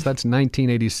Girls. That's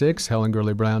 1986. Helen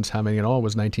Gurley Brown's Having It All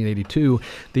was 1982.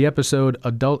 The episode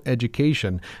Adult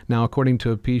Education. Now, according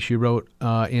to a piece you wrote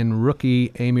in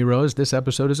Rookie, Amy Rose, this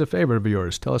episode is a favorite of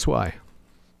yours. Tell us why.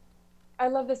 I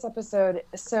love this episode.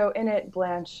 So in it,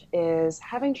 Blanche is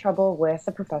having trouble with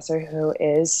a professor who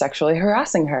is sexually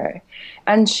harassing her.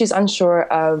 And she's unsure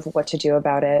of what to do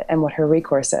about it and what her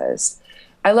recourse is.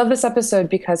 I love this episode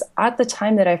because at the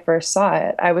time that I first saw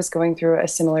it, I was going through a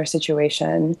similar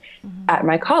situation at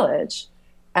my college.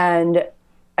 And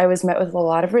I was met with a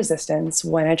lot of resistance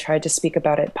when I tried to speak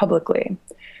about it publicly.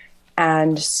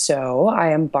 And so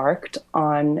I embarked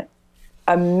on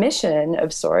a mission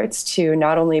of sorts to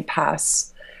not only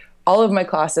pass all of my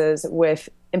classes with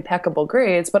impeccable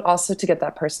grades, but also to get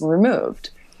that person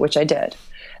removed, which I did.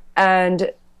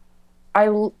 And I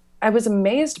was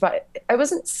amazed by, I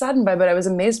wasn't saddened by, but I was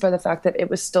amazed by the fact that it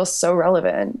was still so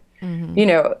relevant, you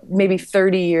know, maybe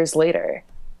 30 years later.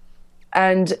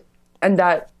 And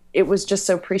that it was just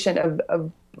so prescient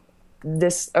of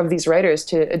these writers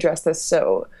to address this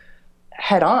so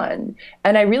head on.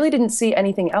 And I really didn't see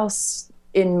anything else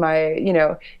in my, you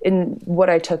know, in what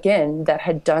I took in that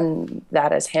had done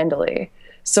that as handily.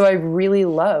 So I really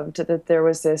loved that there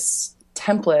was this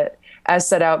template as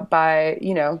set out by,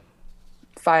 you know,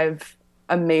 5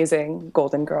 amazing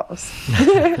Golden Girls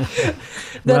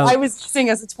that I was using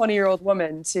as a 20-year-old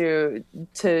woman to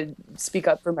speak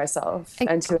up for myself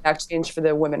and to enact change for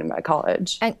the women in my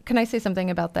college. And can I say something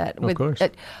about that? Of course.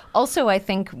 Also, I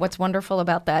think what's wonderful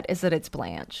about that is that it's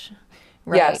Blanche.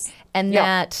 Right. Yes. And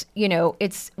that, you know,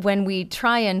 it's when we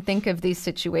try and think of these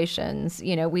situations,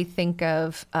 you know, we think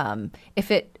of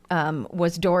if it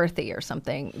was Dorothy or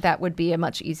something, that would be a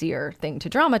much easier thing to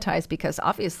dramatize because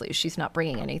obviously she's not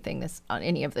bringing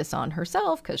any of this on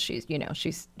herself because she's, you know,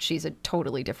 she's a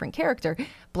totally different character.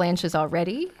 Blanche is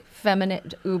already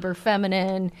feminine, uber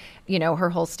feminine, you know, her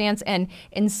whole stance. And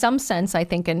in some sense, I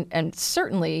think, and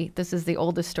certainly this is the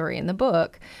oldest story in the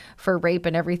book for rape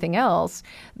and everything else,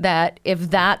 that if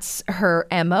that's her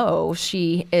MO,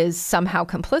 she is somehow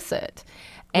complicit.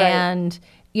 Right. And,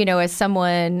 you know, as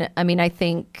someone, I mean, I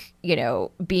think, you know,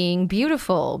 being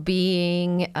beautiful,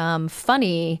 being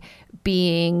funny,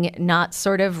 being not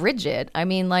sort of rigid. I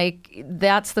mean, like,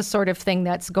 that's the sort of thing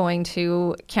that's going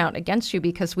to count against you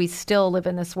because we still live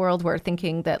in this world where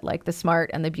thinking that, like, the smart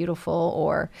and the beautiful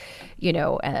or, you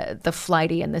know, the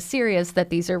flighty and the serious, that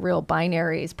these are real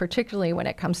binaries, particularly when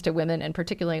it comes to women and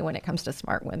particularly when it comes to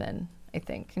smart women, I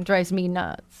think. It drives me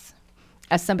nuts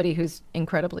as somebody who's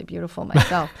incredibly beautiful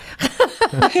myself.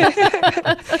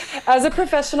 As a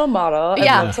professional model.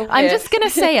 Yeah, I'm just going to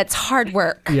say it's hard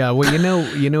work. Yeah, well,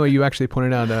 you actually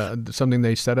pointed out something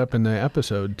they set up in the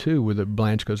episode, too, where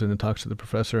Blanche goes in and talks to the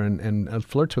professor and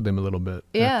flirts with him a little bit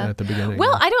at the beginning.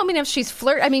 Well, I don't mean if she's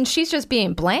I mean, she's just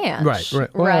being Blanche.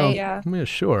 Right. Well, right. Yeah,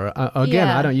 sure.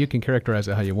 Again, you can characterize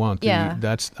it how you want.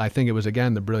 I think it was,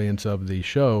 again, the brilliance of the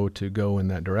show to go in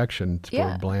that direction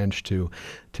for Blanche to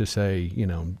say, you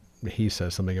know, he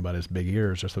says something about his big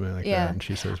ears or something like that, and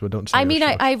she says, well, don't say. I mean,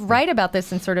 I write about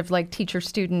this in sort of like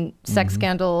teacher-student sex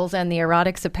scandals and the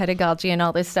erotics of pedagogy and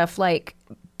all this stuff, like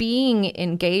being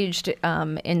engaged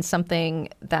in something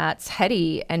that's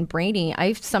heady and brainy,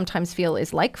 I sometimes feel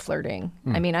is like flirting.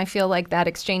 I mean, I feel like that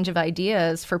exchange of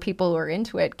ideas for people who are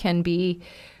into it can be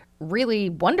really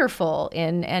wonderful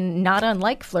and not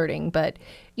unlike flirting. But,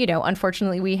 you know,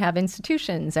 unfortunately, we have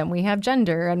institutions and we have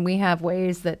gender and we have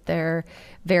ways that their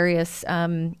various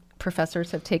professors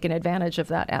have taken advantage of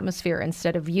that atmosphere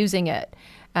instead of using it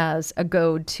as a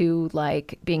goad to,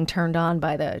 like, being turned on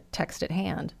by the text at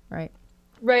hand, right?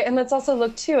 Right, and let's also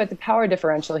look, too, at the power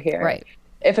differential here. Right.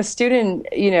 If a student,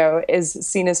 you know, is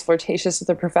seen as flirtatious with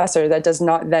a professor, that does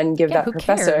not then give that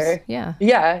professor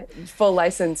full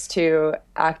license to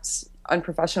act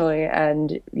unprofessionally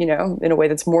and, you know, in a way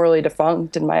that's morally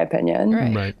defunct, in my opinion.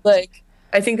 Right. Like,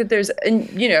 I think that there's, and,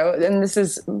 you know, and this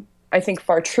is, I think,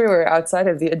 far truer outside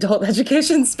of the adult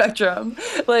education spectrum.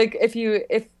 Like,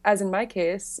 if, as in my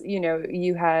case, you know,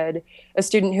 you had a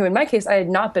student who, in my case, I had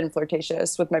not been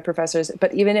flirtatious with my professors,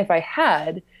 but even if I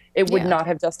had, it would not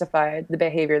have justified the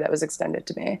behavior that was extended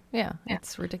to me. Yeah,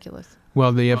 it's ridiculous.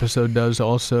 Well, the episode does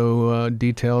also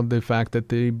detail the fact that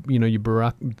the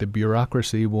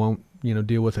bureaucracy won't, you know,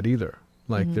 deal with it either.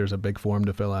 Like, there's a big form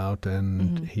to fill out,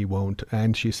 and he won't.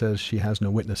 And she says she has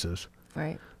no witnesses.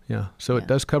 Right. Yeah. So it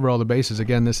does cover all the bases.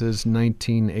 Again, this is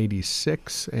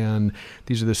 1986, and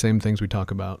these are the same things we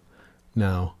talk about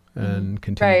now and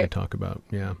continue to talk about.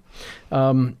 Yeah.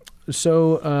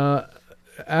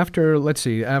 After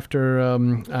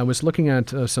I was looking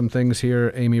at some things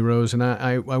here, Amy Rose, and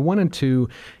I wanted to,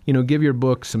 give your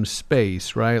book some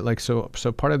space, right? Like, so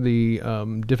part of the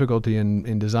difficulty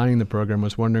in designing the program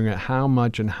was wondering how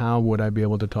much and how would I be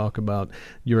able to talk about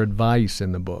your advice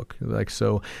in the book? Like,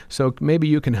 so maybe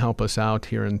you can help us out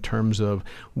here in terms of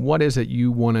what is it you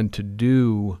wanted to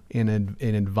do in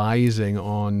advising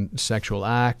on sexual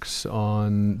acts,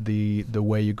 on the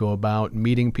way you go about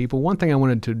meeting people. One thing I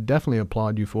wanted to definitely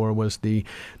applaud you for was the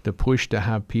push to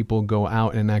have people go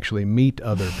out and actually meet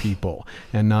other people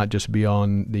and not just be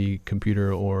on the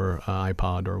computer or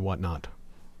iPod or whatnot.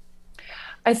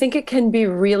 I think it can be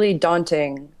really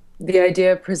daunting, the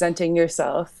idea of presenting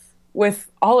yourself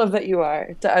with all of that you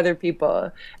are to other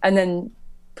people and then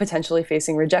potentially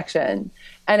facing rejection.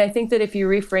 And I think that if you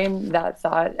reframe that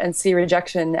thought and see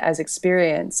rejection as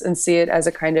experience and see it as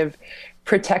a kind of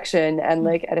protection and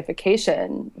like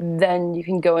edification, then you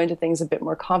can go into things a bit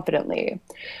more confidently.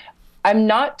 I'm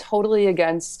not totally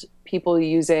against people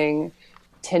using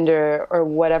Tinder or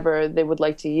whatever they would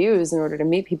like to use in order to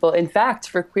meet people. In fact,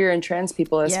 for queer and trans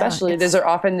people especially, those are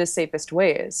often the safest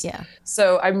ways. Yeah.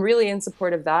 So I'm really in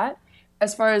support of that.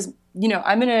 As far as,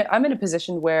 I'm in a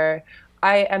position where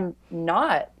I am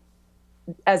not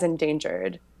as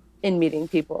endangered in meeting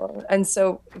people. And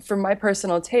so for my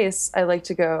personal tastes, I like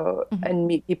to go and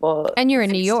meet people. And you're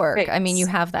in New York. I mean, you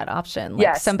have that option. Like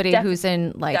Yes, somebody who's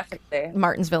in definitely.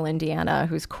 Martinsville, Indiana,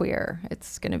 who's queer,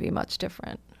 it's going to be much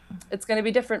different. It's going to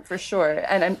be different for sure.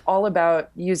 And I'm all about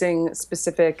using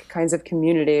specific kinds of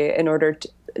community in order to,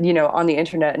 on the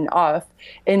internet and off,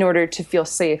 in order to feel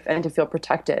safe and to feel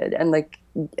protected. And like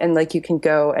you can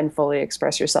go and fully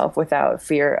express yourself without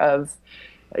fear of,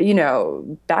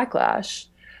 backlash.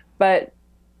 But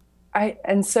my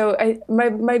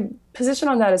position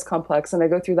on that is complex, and I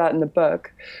go through that in the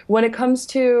book. When it comes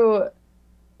to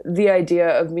the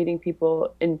idea of meeting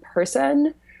people in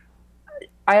person,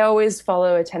 I always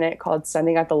follow a tenet called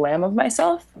sending out the lamb of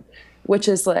myself, which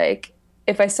is like,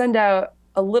 if I send out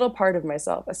a little part of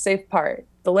myself, a safe part,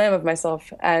 the lamb of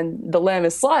myself, and the lamb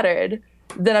is slaughtered,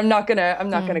 then I'm not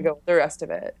gonna go with the rest of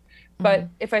it. But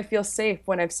if I feel safe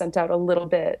when I've sent out a little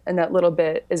bit and that little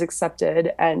bit is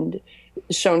accepted and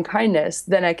shown kindness,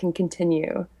 then I can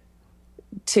continue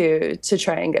to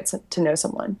try and get to know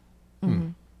someone.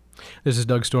 This is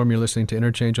Doug Storm. You're listening to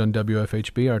Interchange on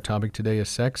WFHB. Our topic today is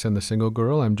sex and the single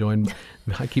girl. I'm joined,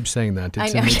 I keep saying that.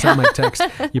 It's on my text.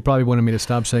 You probably wanted me to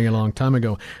stop saying it a long time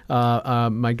ago.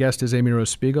 My guest is Amy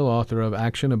Rose Spiegel, author of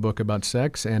Action, a book about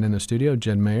sex. And in the studio,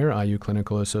 Jen Mayer, IU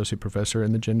Clinical Associate Professor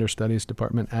in the Gender Studies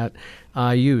Department at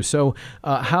IU. So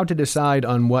how to decide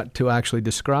on what to actually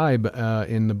describe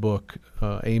in the book,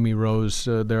 Amy Rose?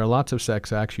 There are lots of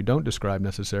sex acts you don't describe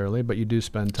necessarily, but you do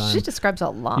spend time. She describes a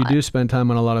lot. You do spend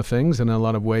time on a lot of things and a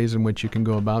lot of ways in which you can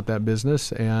go about that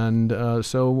business. And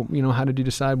so, how did you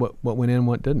decide what went in,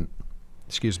 what didn't?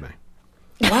 Excuse me.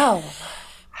 Wow.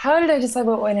 How did I decide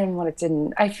what went in and what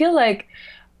didn't? I feel like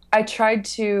I tried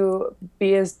to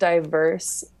be as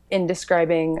diverse in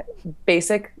describing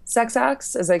basic sex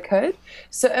acts as I could.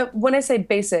 So when I say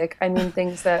basic, I mean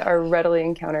things that are readily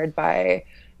encountered by,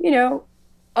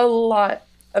 a lot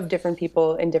of different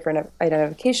people in different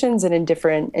identifications and in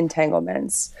different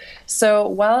entanglements. So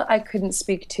while I couldn't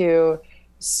speak to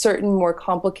certain more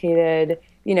complicated,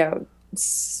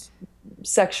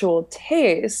 sexual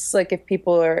tastes, like if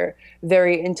people are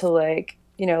very into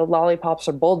lollipops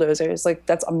or bulldozers,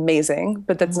 that's amazing,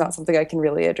 but that's not something I can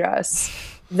really address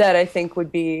that I think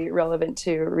would be relevant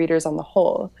to readers on the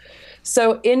whole.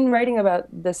 So in writing about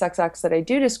the sex acts that I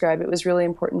do describe, it was really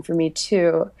important for me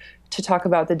to talk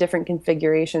about the different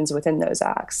configurations within those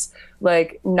acts.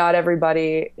 Like, not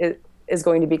everybody is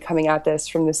going to be coming at this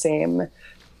from the same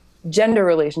gender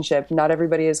relationship. Not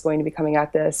everybody is going to be coming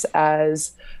at this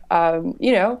as, a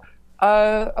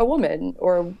woman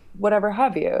or whatever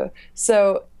have you.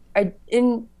 So I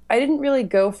didn't really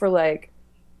go for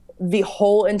the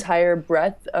whole entire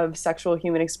breadth of sexual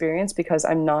human experience, because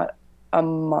I'm not a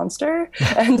monster,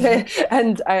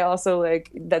 and I also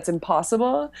that's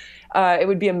impossible. It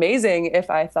would be amazing if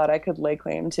I thought I could lay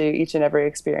claim to each and every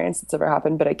experience that's ever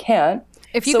happened, but I can't.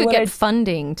 If you could get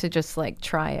funding to just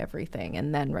try everything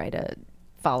and then write a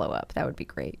follow-up, that would be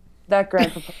great. That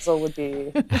grant proposal would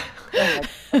be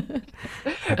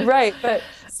right. But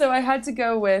so I had to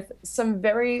go with some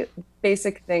very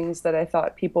basic things that I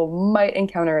thought people might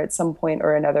encounter at some point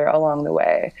or another along the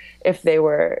way if they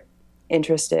were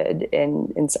interested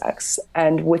in sex.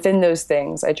 And within those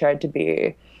things, I tried to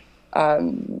be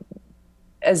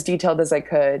as detailed as I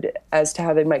could as to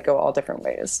how they might go all different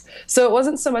ways. So it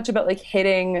wasn't so much about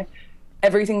hitting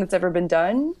everything that's ever been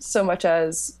done, so much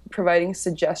as providing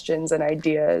suggestions and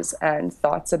ideas and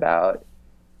thoughts about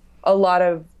a lot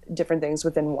of different things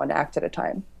within one act at a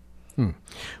time.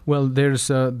 Well, there's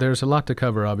a lot to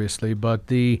cover, obviously, but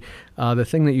the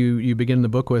thing that you begin the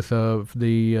book with,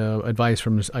 the advice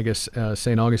from, I guess,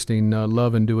 St. Augustine,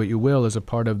 love and do what you will, is a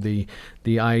part of the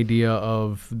idea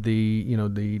of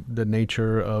the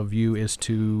nature of you is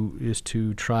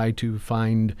to try to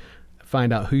find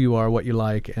out who you are, what you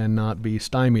like, and not be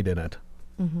stymied in it.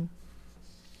 Mm-hmm.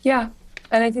 Yeah,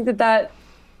 and I think that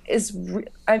is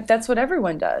that's what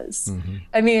everyone does. Mm-hmm.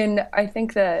 I mean, I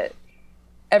think that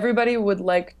everybody would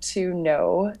like to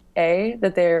know, A,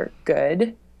 that they're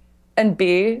good, and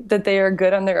B, that they are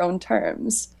good on their own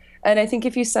terms. And I think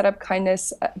if you set up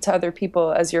kindness to other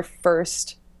people as your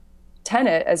first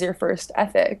tenet, as your first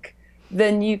ethic,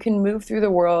 then you can move through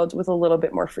the world with a little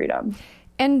bit more freedom.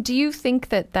 And do you think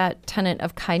that tenet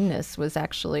of kindness was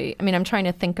actually, I mean, I'm trying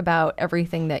to think about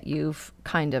everything that you've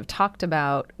kind of talked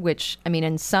about, which, I mean,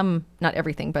 in some, not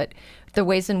everything, but the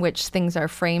ways in which things are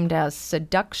framed as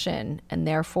seduction and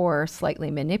therefore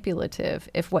slightly manipulative,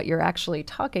 if what you're actually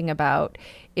talking about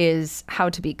is how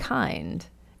to be kind,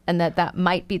 and that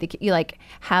might be the key, like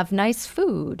have nice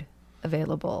food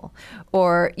available,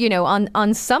 or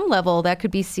on some level that could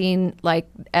be seen like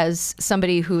as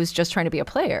somebody who's just trying to be a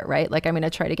player, right? Like, I'm going to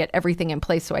try to get everything in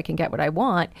place so I can get what I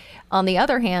want. On the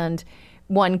other hand,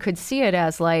 one could see it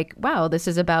as like, wow, this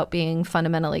is about being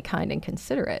fundamentally kind and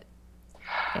considerate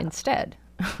instead.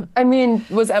 I mean,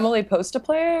 was Emily Post a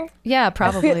player? Yeah,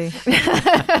 probably.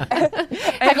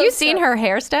 Have you seen her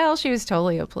hairstyle? She was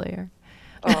totally a player.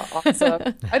 Oh,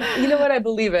 awesome. You know what? I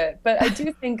believe it. But I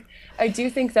do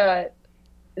think that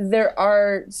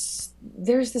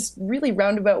there's this really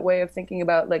roundabout way of thinking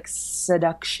about like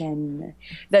seduction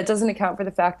that doesn't account for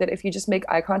the fact that if you just make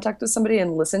eye contact with somebody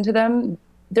and listen to them,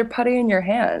 they're putty in your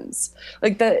hands.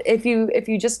 Like if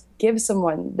you just give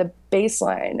someone the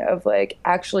baseline of like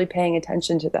actually paying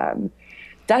attention to them,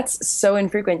 that's so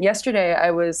infrequent. Yesterday I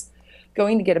was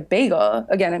going to get a bagel.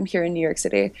 Again, I'm here in New York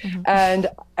City. Mm-hmm. And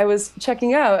I was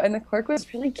checking out and the clerk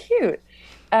was really cute.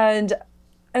 And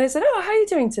I said, "Oh, how are you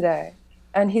doing today?"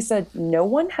 And he said, "No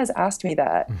one has asked me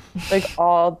that, like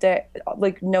all day.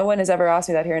 Like no one has ever asked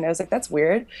me that here." And I was like, "That's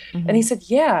weird." Mm-hmm. And he said,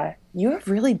 "Yeah, you have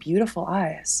really beautiful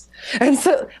eyes." And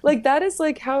so like, that is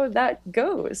like how that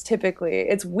goes typically.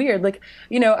 It's weird. Like,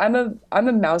 I'm a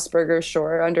Mouseburger,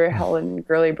 sure, under Helen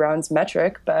Gurley Brown's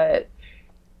metric, but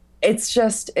it's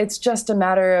just a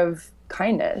matter of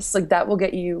kindness. Like that will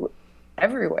get you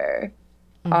everywhere.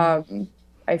 Mm-hmm.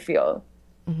 I feel.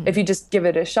 Mm-hmm. If you just give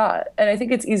it a shot. And I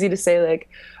think it's easy to say like,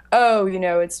 oh,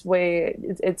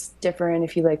 it's different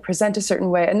if you like present a certain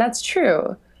way. And that's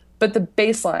true. But the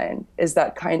baseline is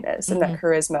that kindness and that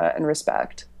charisma and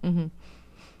respect. Mm-hmm.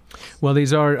 Well,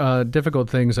 these are difficult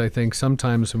things, I think,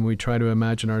 sometimes when we try to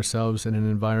imagine ourselves in an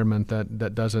environment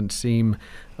that doesn't seem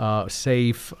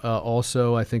safe.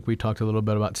 Also, I think we talked a little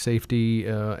bit about safety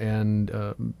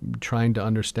and trying to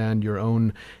understand your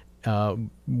own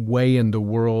way in the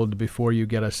world before you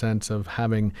get a sense of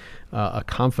having a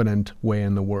confident way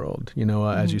in the world.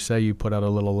 As you say, you put out a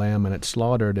little lamb and it's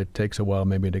slaughtered. It takes a while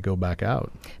maybe to go back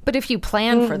out. But if you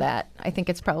plan for that, I think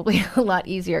it's probably a lot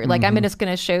easier. Like I'm just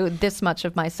going to show this much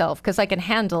of myself because I can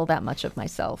handle that much of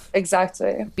myself.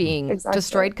 Exactly. Being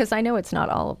destroyed because I know it's not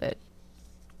all of it.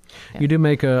 Yeah. You do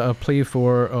make a plea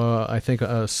for, I think,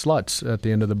 sluts at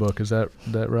the end of the book. Is that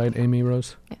right, Amy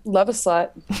Rose? Yeah. Love a slut.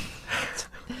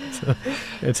 So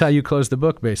it's how you close the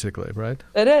book, basically, right?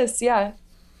 It is, yeah.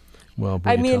 Well,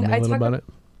 will you tell me a little about it?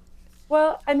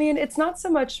 Well, I mean, it's not so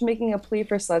much making a plea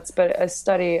for sluts, but a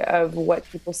study of what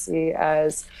people see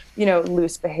as,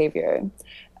 loose behavior.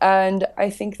 And I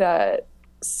think that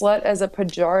slut as a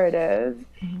pejorative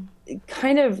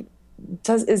kind of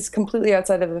is completely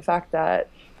outside of the fact that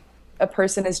a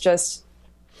person is just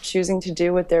choosing to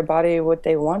do with their body what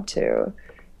they want to.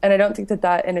 And I don't think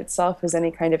that in itself is any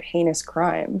kind of heinous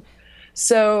crime.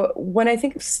 So when I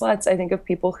think of sluts, I think of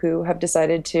people who have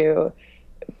decided to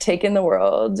take in the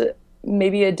world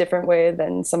maybe a different way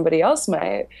than somebody else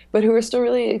might, but who are still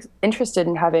really interested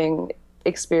in having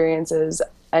experiences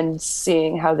and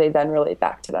seeing how they then relate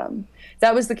back to them.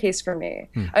 That was the case for me.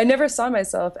 I never saw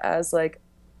myself as like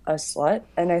a slut,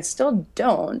 and I still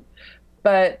don't,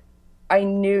 but I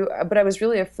was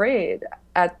really afraid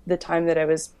at the time that I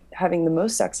was having the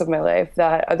most sex of my life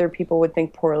that other people would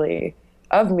think poorly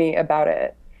of me about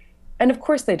it. And of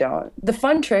course they don't. The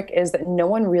fun trick is that no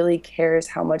one really cares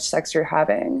how much sex you're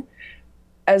having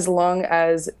as long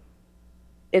as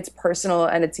it's personal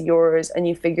and it's yours and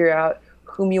you figure out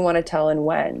whom you want to tell and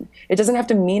when. It doesn't have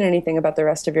to mean anything about the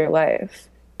rest of your life.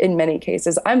 in many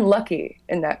cases. I'm lucky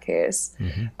in that case.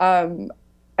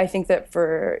 I think that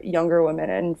for younger women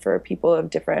and for people of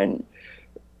different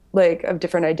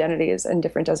identities and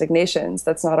different designations,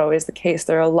 that's not always the case.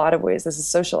 There are a lot of ways this is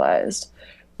socialized.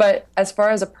 But as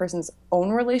far as a person's own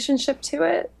relationship to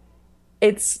it,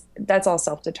 that's all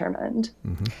self-determined.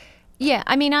 Yeah,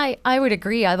 I mean, I would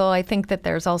agree, although I think that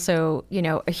there's also,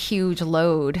 a huge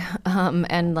load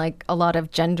and like a lot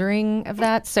of gendering of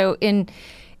that. So in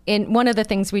one of the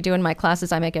things we do in my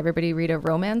classes, I make everybody read a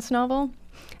romance novel.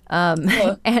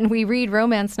 And we read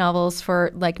romance novels for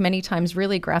like many times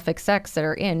really graphic sex that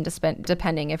are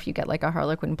depending if you get like a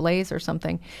Harlequin Blaze or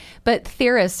something. But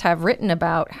theorists have written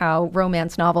about how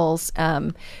romance novels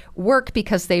work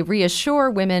because they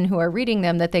reassure women who are reading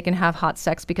them that they can have hot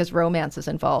sex because romance is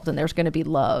involved and there's going to be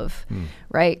love,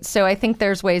 right? So I think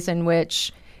there's ways in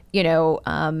which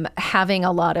having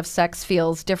a lot of sex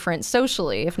feels different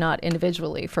socially, if not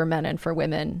individually, for men and for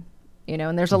women.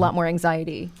 And there's a lot more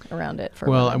anxiety around it.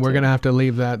 And we're going to have to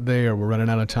leave that there. We're running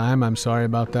out of time. I'm sorry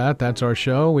about that. That's our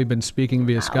show. We've been speaking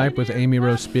via Skype with Amy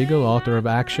Rose Spiegel, author of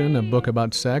Action, a book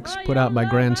about sex, put out by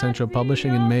Grand Central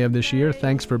Publishing in May of this year.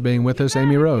 Thanks for being with us,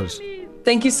 Amy Rose.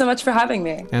 Thank you so much for having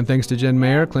me. And thanks to Jen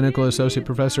Mayer, Clinical Associate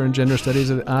Professor in Gender Studies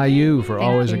at IU, for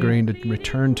always agreeing to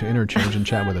return to Interchange and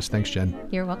chat with us. Thanks, Jen.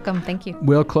 You're welcome. Thank you.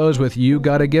 We'll close with You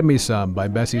Gotta Give Me Some by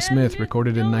Bessie Smith,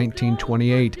 recorded in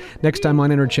 1928. Next time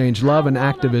on Interchange, love and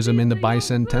activism in the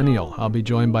bicentennial. I'll be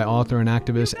joined by author and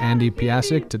activist Andy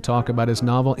Piasek to talk about his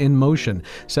novel In Motion.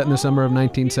 Set in the summer of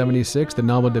 1976, the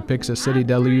novel depicts a city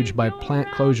deluged by plant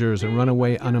closures and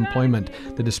runaway unemployment,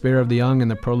 the despair of the young and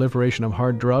the proliferation of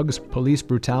hard drugs, police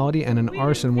brutality, and an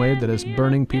arson wave that is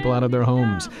burning people out of their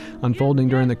homes. Unfolding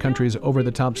during the country's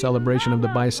over-the-top celebration of the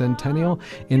bicentennial,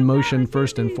 In Motion,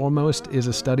 first and foremost, is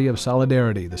a study of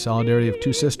solidarity, the solidarity of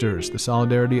two sisters, the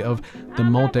solidarity of the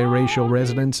multiracial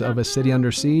residents of a city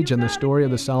under siege, and the story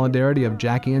of the solidarity of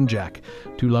Jackie and Jack,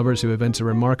 two lovers who evince a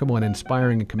remarkable and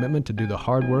inspiring commitment to do the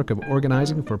hard work of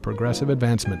organizing for progressive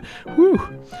advancement. Whew!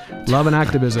 Love and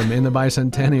activism in the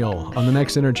bicentennial on the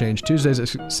next Interchange, Tuesdays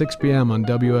at 6 p.m. on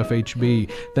WFHB.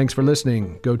 Thanks for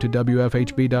listening. Go to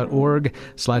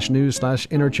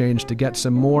wfhb.org/news/interchange to get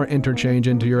some more Interchange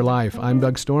into your life. I'm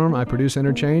Doug Storm. I produce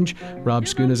Interchange. Rob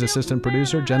Schoon is assistant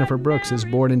producer. Jennifer Brooks is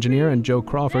board engineer. And Joe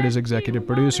Crawford is executive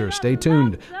producer. Stay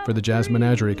tuned for the Jazz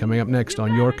Menagerie coming up next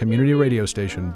on your community radio station.